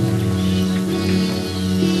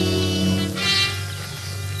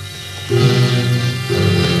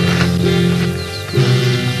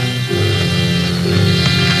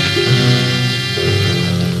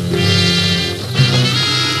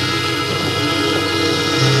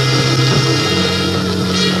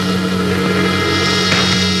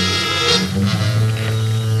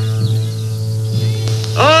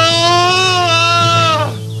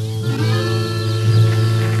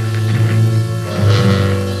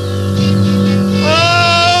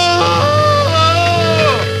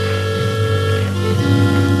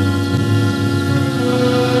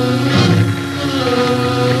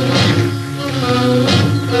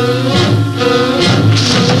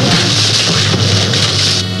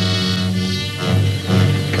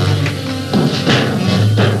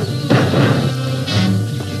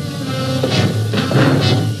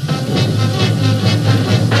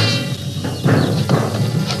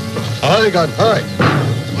 Hi.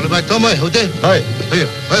 What about Tomai? Who did? Hi. Here.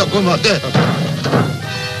 Well, come on there.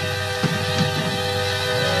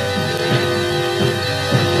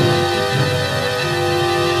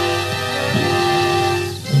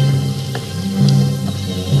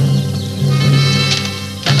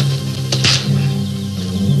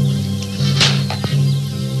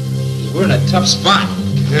 We're in a tough spot.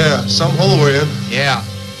 Yeah, some hole we're in. Yeah.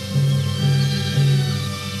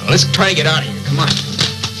 Well, let's try to get out of here. Come on.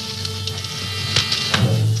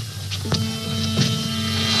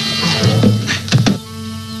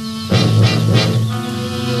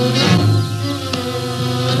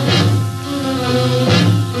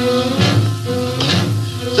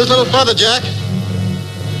 Just a little further, Jack.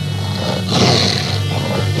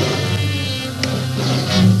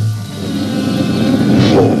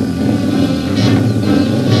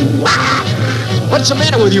 What's the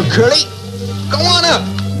matter with you, Curly? Go on up.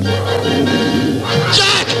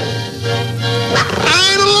 Jack! I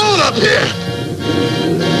ain't alone up here.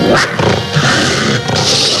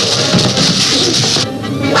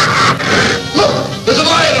 Look, there's a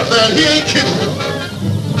lion up there, and he ain't kidding.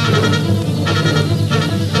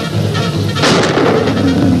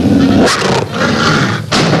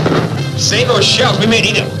 Save those shells. We may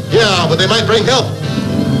need them. Yeah, but they might bring help.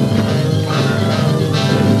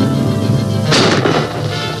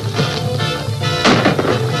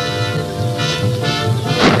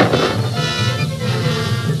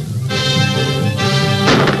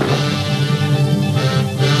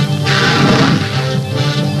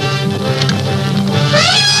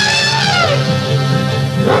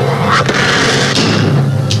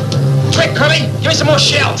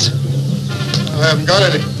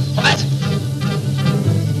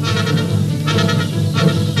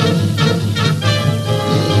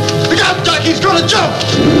 gonna jump!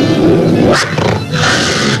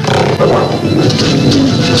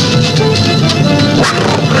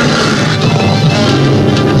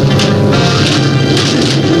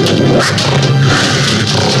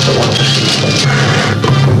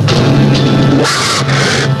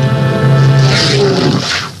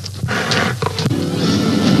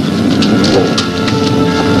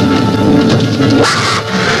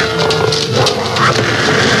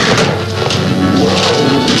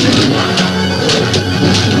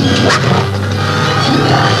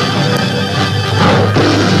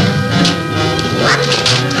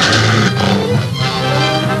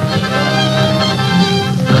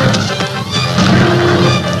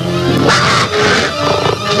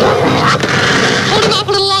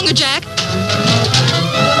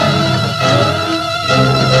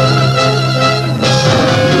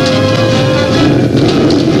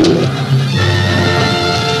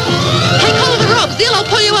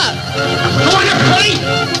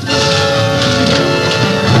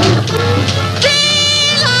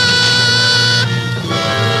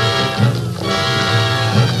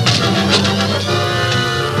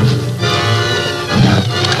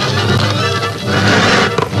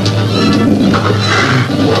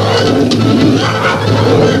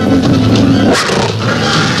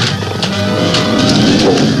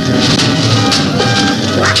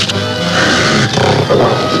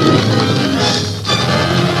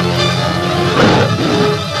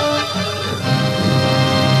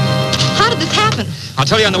 I'll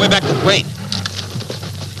tell you on the way back to the plane.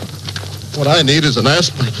 What I need is an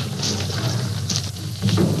aspirin.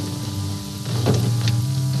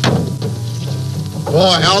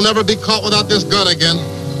 Boy, I'll never be caught without this gun again.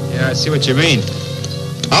 Yeah, I see what you mean.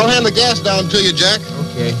 I'll hand the gas down to you, Jack.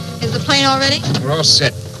 Okay. Is the plane all ready? We're all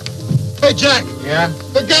set. Hey, Jack. Yeah?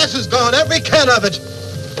 The gas is gone, every can of it.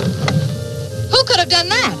 Who could have done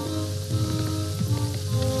that?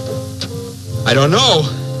 I don't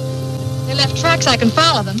know. They left tracks, I can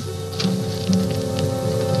follow them.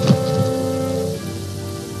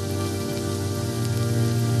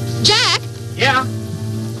 Jack? Yeah?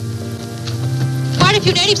 Quite a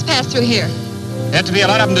few natives pass through here. There have to be a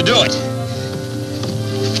lot of them to do it.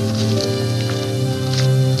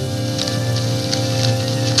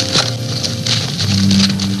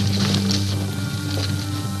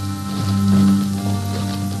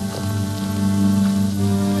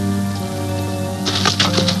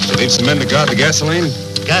 Leave some men to guard the gasoline?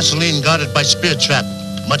 Gasoline guarded by spear trap.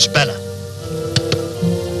 Much better.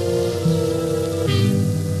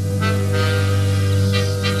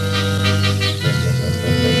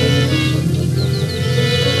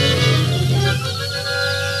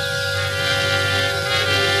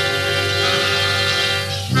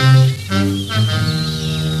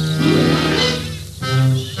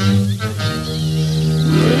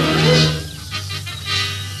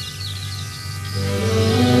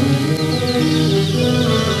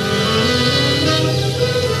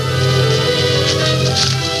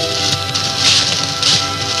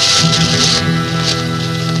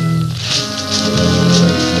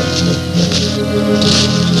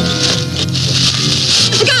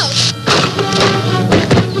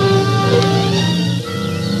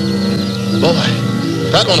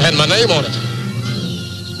 That one had my name on it.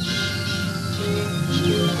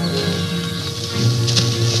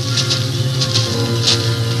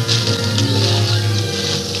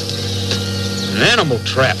 An animal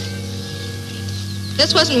trap.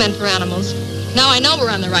 This wasn't meant for animals. Now I know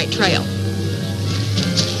we're on the right trail.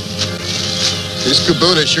 These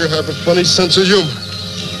Kabunas sure have a funny sense of humor.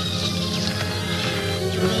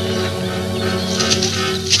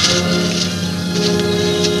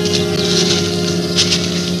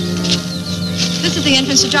 This is the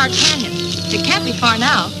entrance to Dark Canyon. It can't be far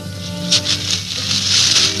now.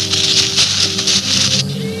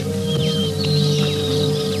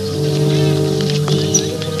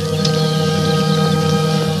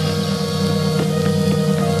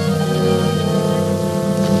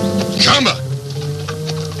 Shamba!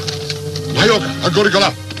 Nayoka,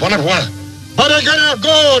 agorigala, panarwana. Panagana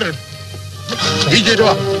gor!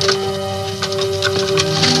 Hijidwa.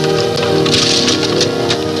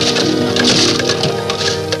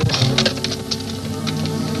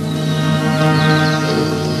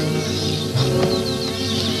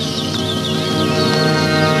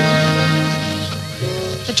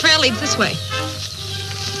 The trail leads this way.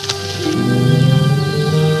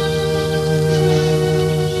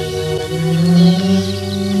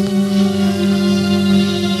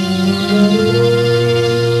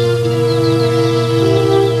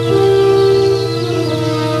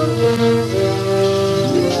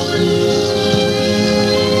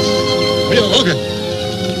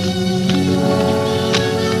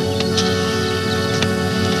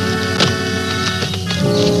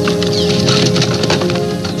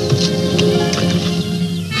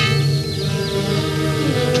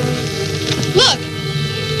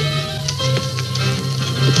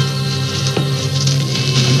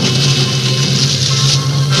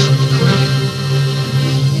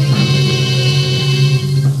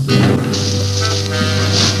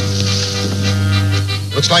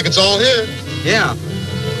 Looks like it's all here. Yeah.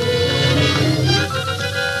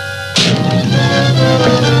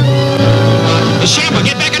 Hey, Shamba,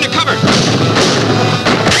 get back under cover.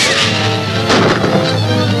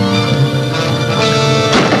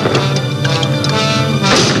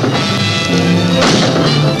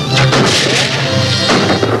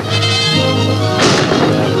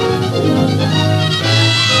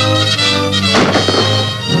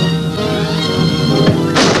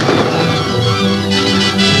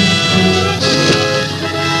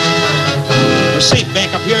 We're safe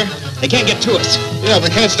back up here. They can't get to us. Yeah, we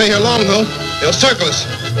can't stay here long, though. They'll circle us.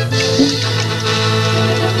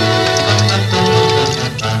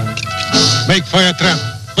 Make fire trap.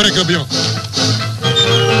 Precaution.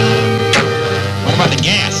 What about the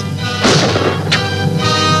gas?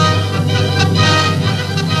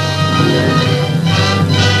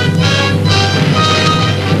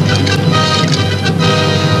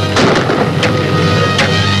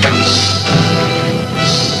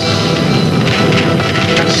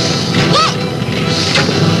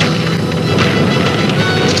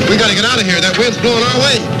 We gotta get out of here. That wind's blowing our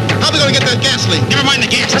way. How are we gonna get that gas leak? Never mind the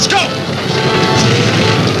gas. Let's go.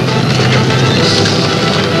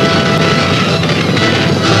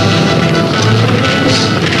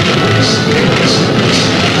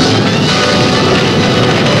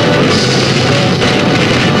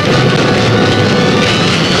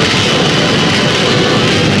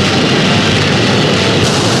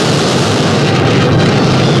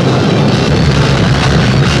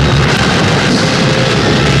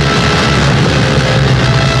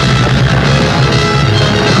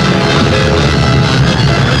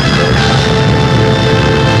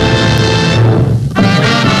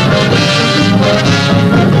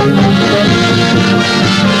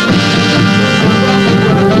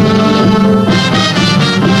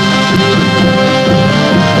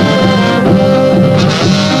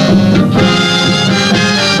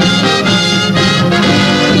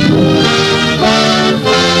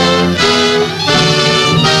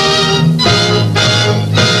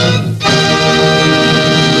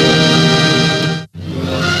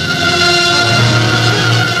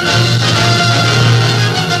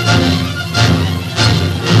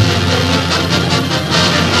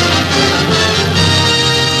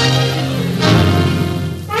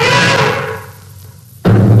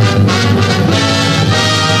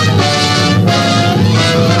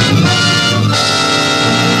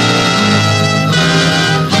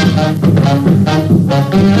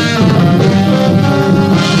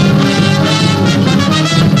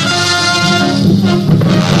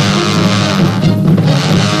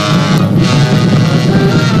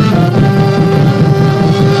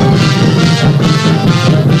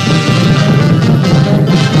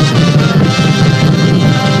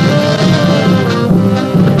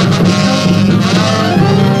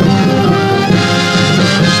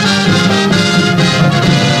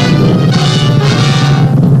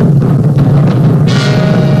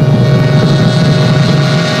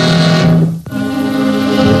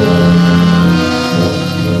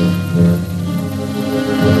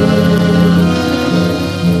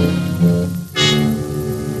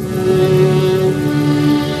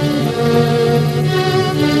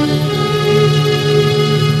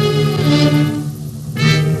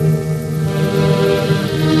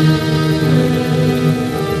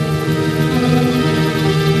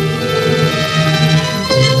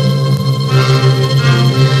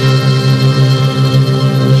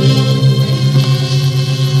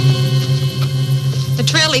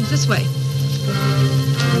 This way.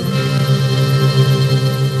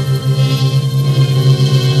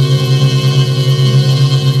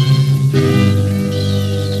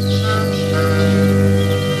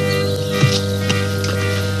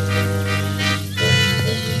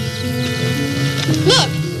 Look!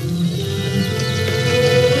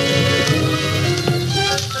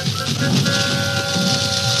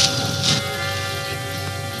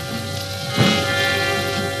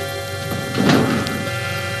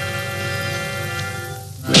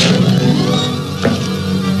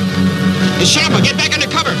 Hey, Shamba, get back under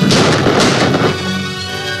cover.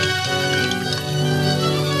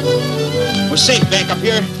 We're safe back up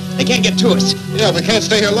here. They can't get to us. Yeah, we can't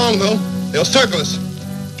stay here long, though. They'll circle us.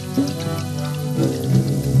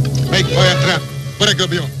 Make fire trap.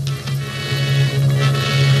 Precaution.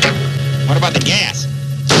 What about the gas?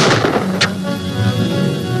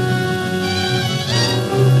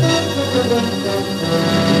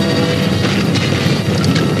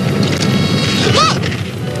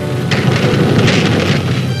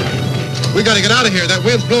 We gotta get out of here. That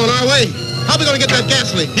wind's blowing our way. How are we gonna get that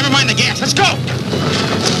gas leak? Never mind the gas. Let's go.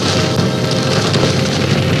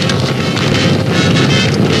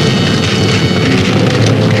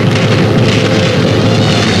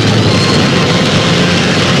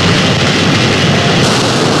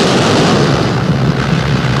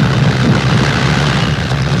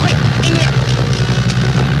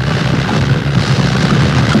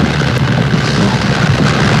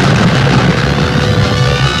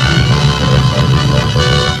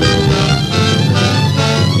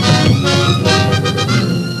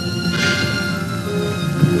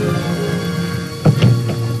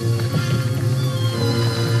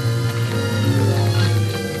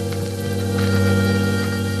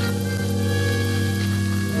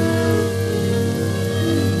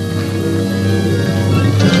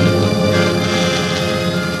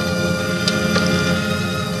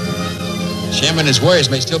 Shamba and his warriors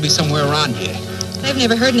may still be somewhere around here. They've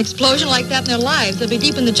never heard an explosion like that in their lives. They'll be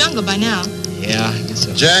deep in the jungle by now. Yeah, I guess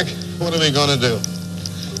so. Jack, what are we gonna do?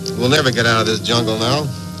 We'll never get out of this jungle now.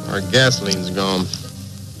 Our gasoline's gone.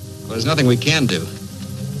 Well, there's nothing we can do.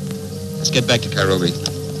 Let's get back to Kairobi.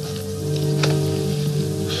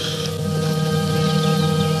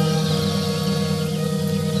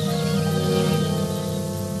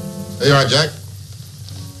 There you are, Jack.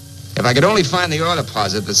 If I could only find the oil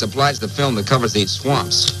deposit that supplies the film that covers these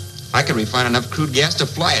swamps, I could refine enough crude gas to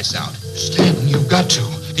fly us out. Stanton, you've got to.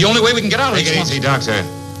 The only way we can get out of Take this it swamp. easy, Doctor.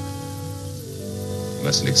 You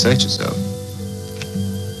mustn't excite yourself.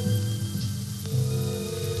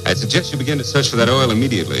 I'd suggest you begin to search for that oil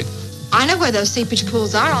immediately. I know where those seepage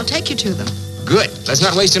pools are. I'll take you to them. Good. Let's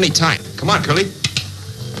not waste any time. Come on, Curly.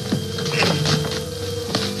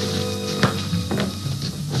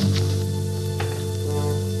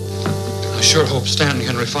 I sure hope Stanton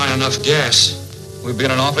can refine enough gas. We'll be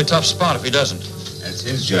in an awfully tough spot if he doesn't. That's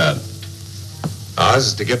his job. Ours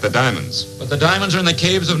is to get the diamonds. But the diamonds are in the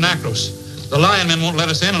caves of Nakros. The lion men won't let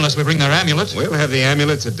us in unless we bring their amulet. We'll have the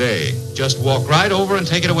amulet today. Just walk right over and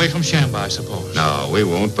take it away from Shamba, I suppose. No, we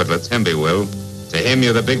won't, but Latembe will. To him,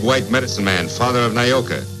 you're the big white medicine man, father of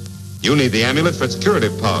Nyoka. You need the amulet for its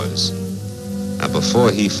curative powers. Now,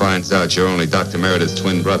 before he finds out you're only Dr. Meredith's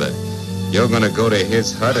twin brother, you're gonna go to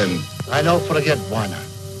his hut and... I don't forget, Bwana.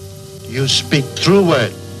 You speak true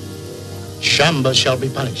word. Shamba shall be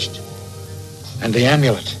punished. And the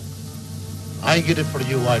amulet. I get it for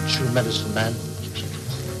you, our true medicine man.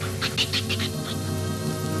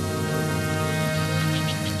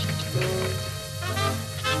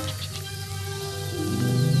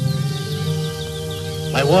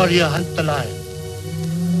 My warrior hunt the lion.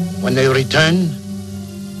 When they return,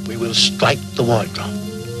 we will strike the war drum.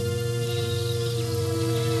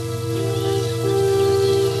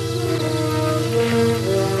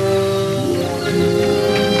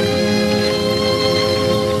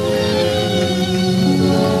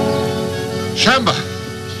 Shamba!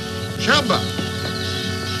 Shamba!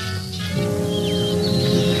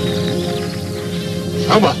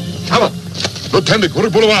 Shamba! Shamba! Latembe, 우리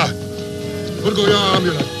보러 와. 그리고 야,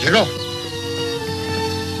 아무나 제가.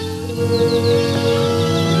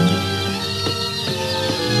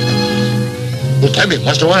 Latembe,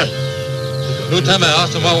 Master Wan. Latembe,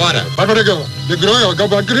 Master Wan. 바로 내가 내그러요,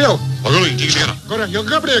 가봐 그래요. Paguli, tigil. 그래, 여기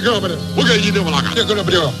그래, 그래. Uga yidi walaga. 그래, 그래.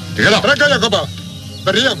 Tigil. 그래, 가봐.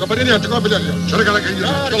 Beriya, kabariya, tuko beriya. Chore kala kiri.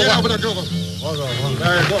 Chore kala beriya. Oga, oga.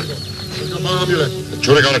 Ay, gordo. Kama amile.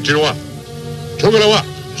 Chore kala tirwa. Chogala wa.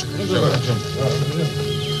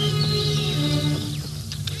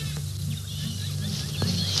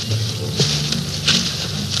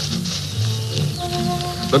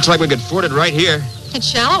 Looks like we could ford it right here. It's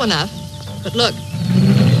shallow enough. But look.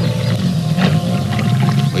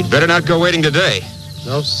 We'd better not go wading today.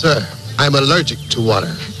 No, sir. I'm allergic to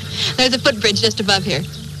water. There's a footbridge just above here.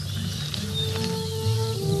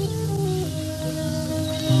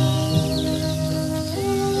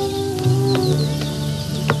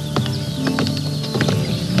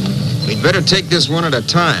 We'd better take this one at a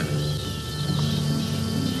time.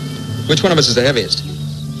 Which one of us is the heaviest?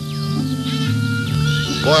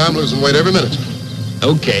 Boy, I'm losing weight every minute.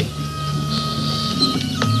 Okay.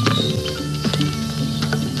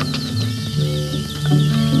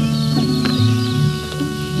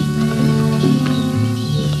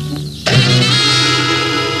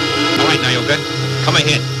 All right, Nyoka. Come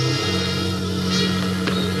ahead.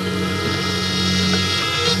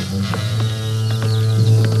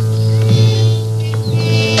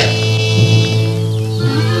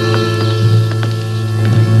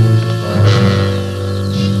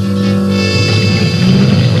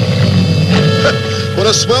 What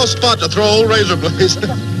a swell spot to throw old razor blades.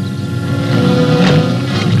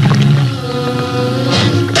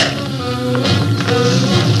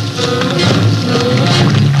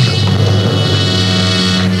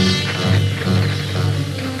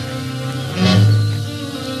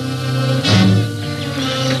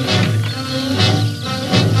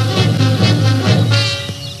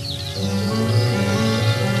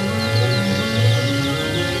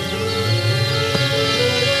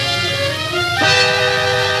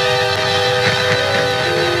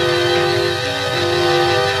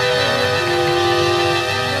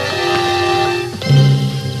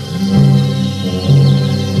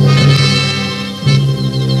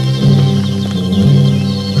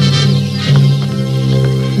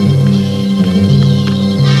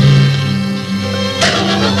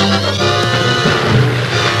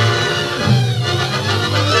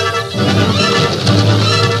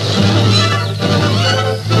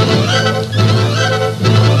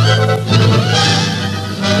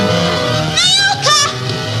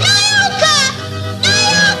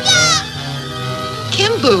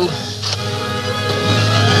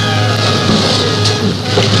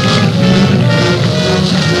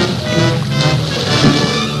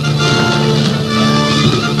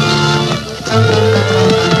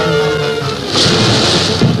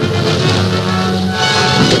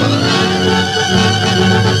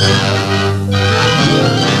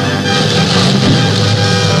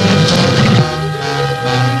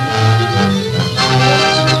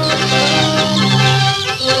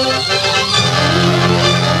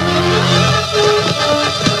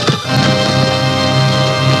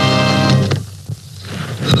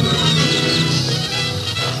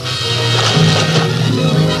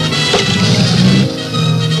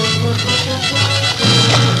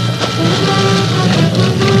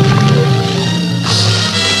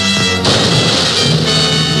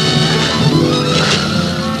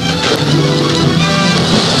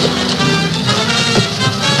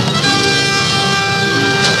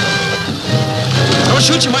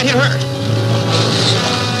 her.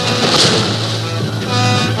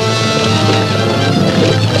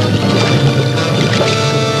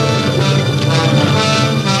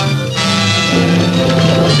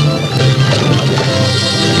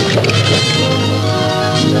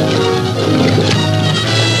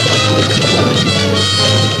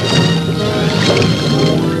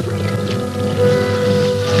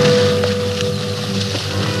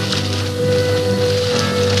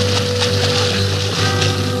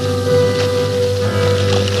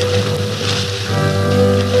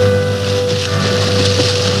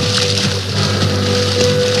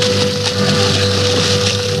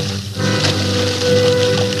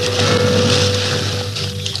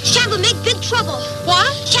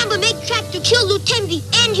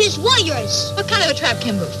 What kind of a trap,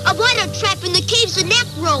 Kimbo? A water trap in the caves of neck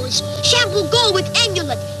rose. Shamba will go with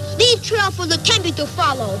amulet. Leave trail for Latembi to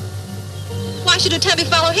follow. Why should Latembi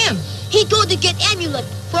follow him? He go to get amulet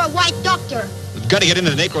for a white doctor. We've got to get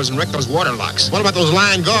into the necros and wreck those water locks. What about those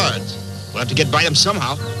lion guards? We'll have to get by them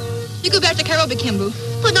somehow. You go back to Karobi, Kimbo.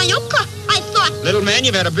 But Nayoka, I thought... Little man,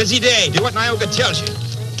 you've had a busy day. Do what Nayoka tells you.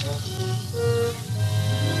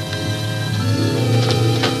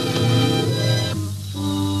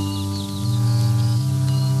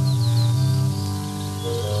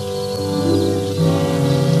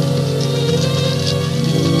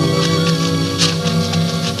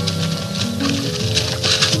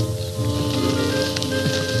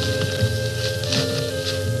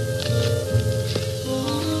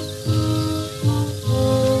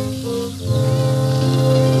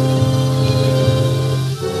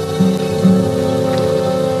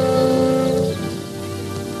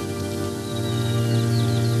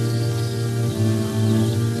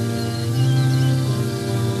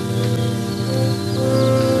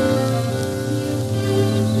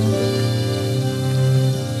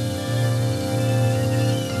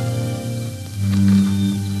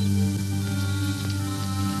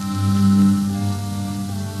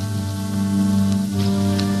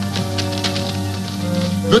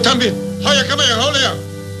 Lutambi, hoya come here, hold here.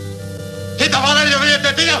 Kita wala niyo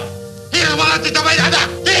vita, tira. Tira wala tita may ada.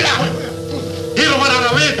 Tira. Tira wala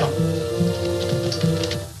na vita.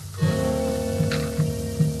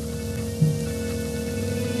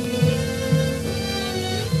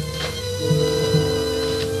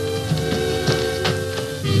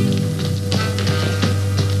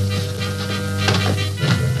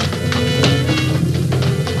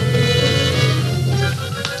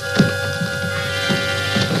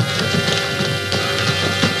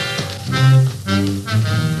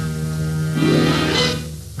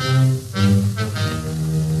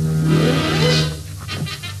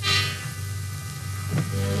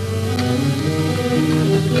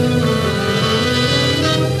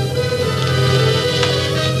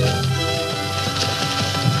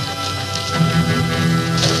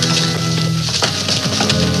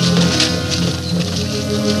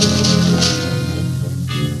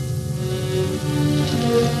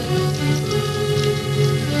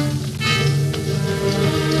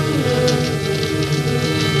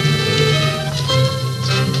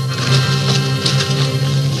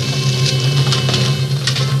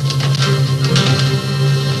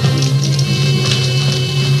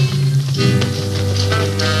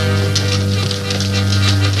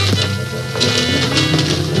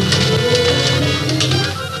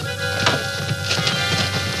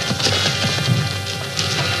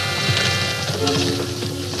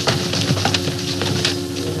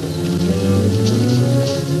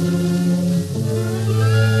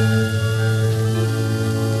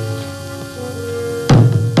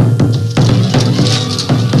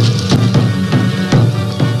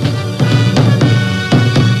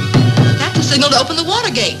 To open the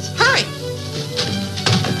water gates. Hurry!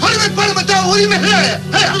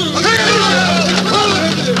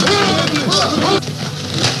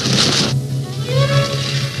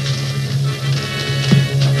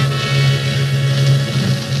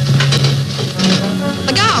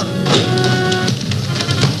 Look out!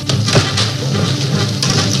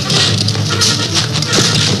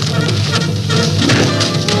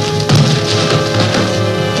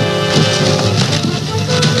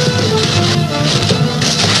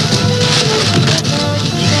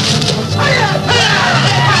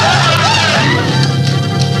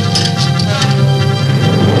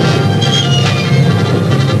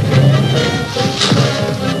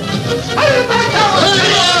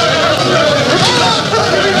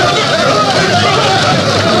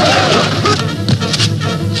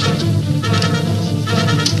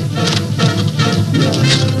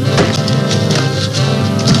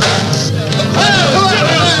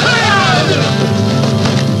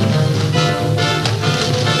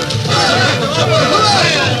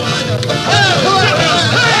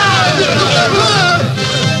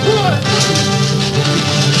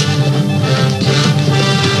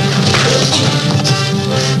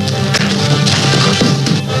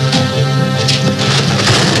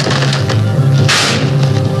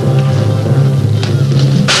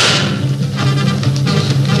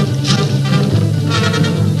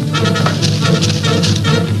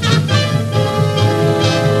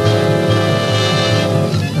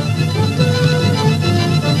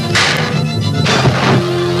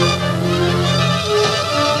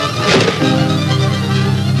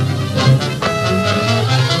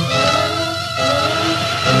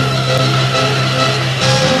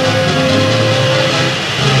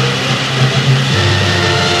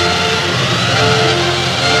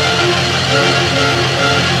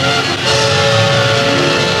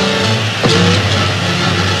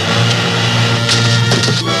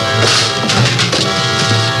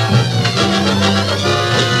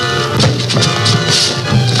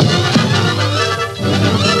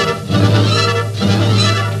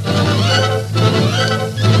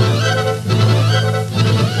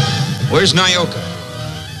 is Nyoka.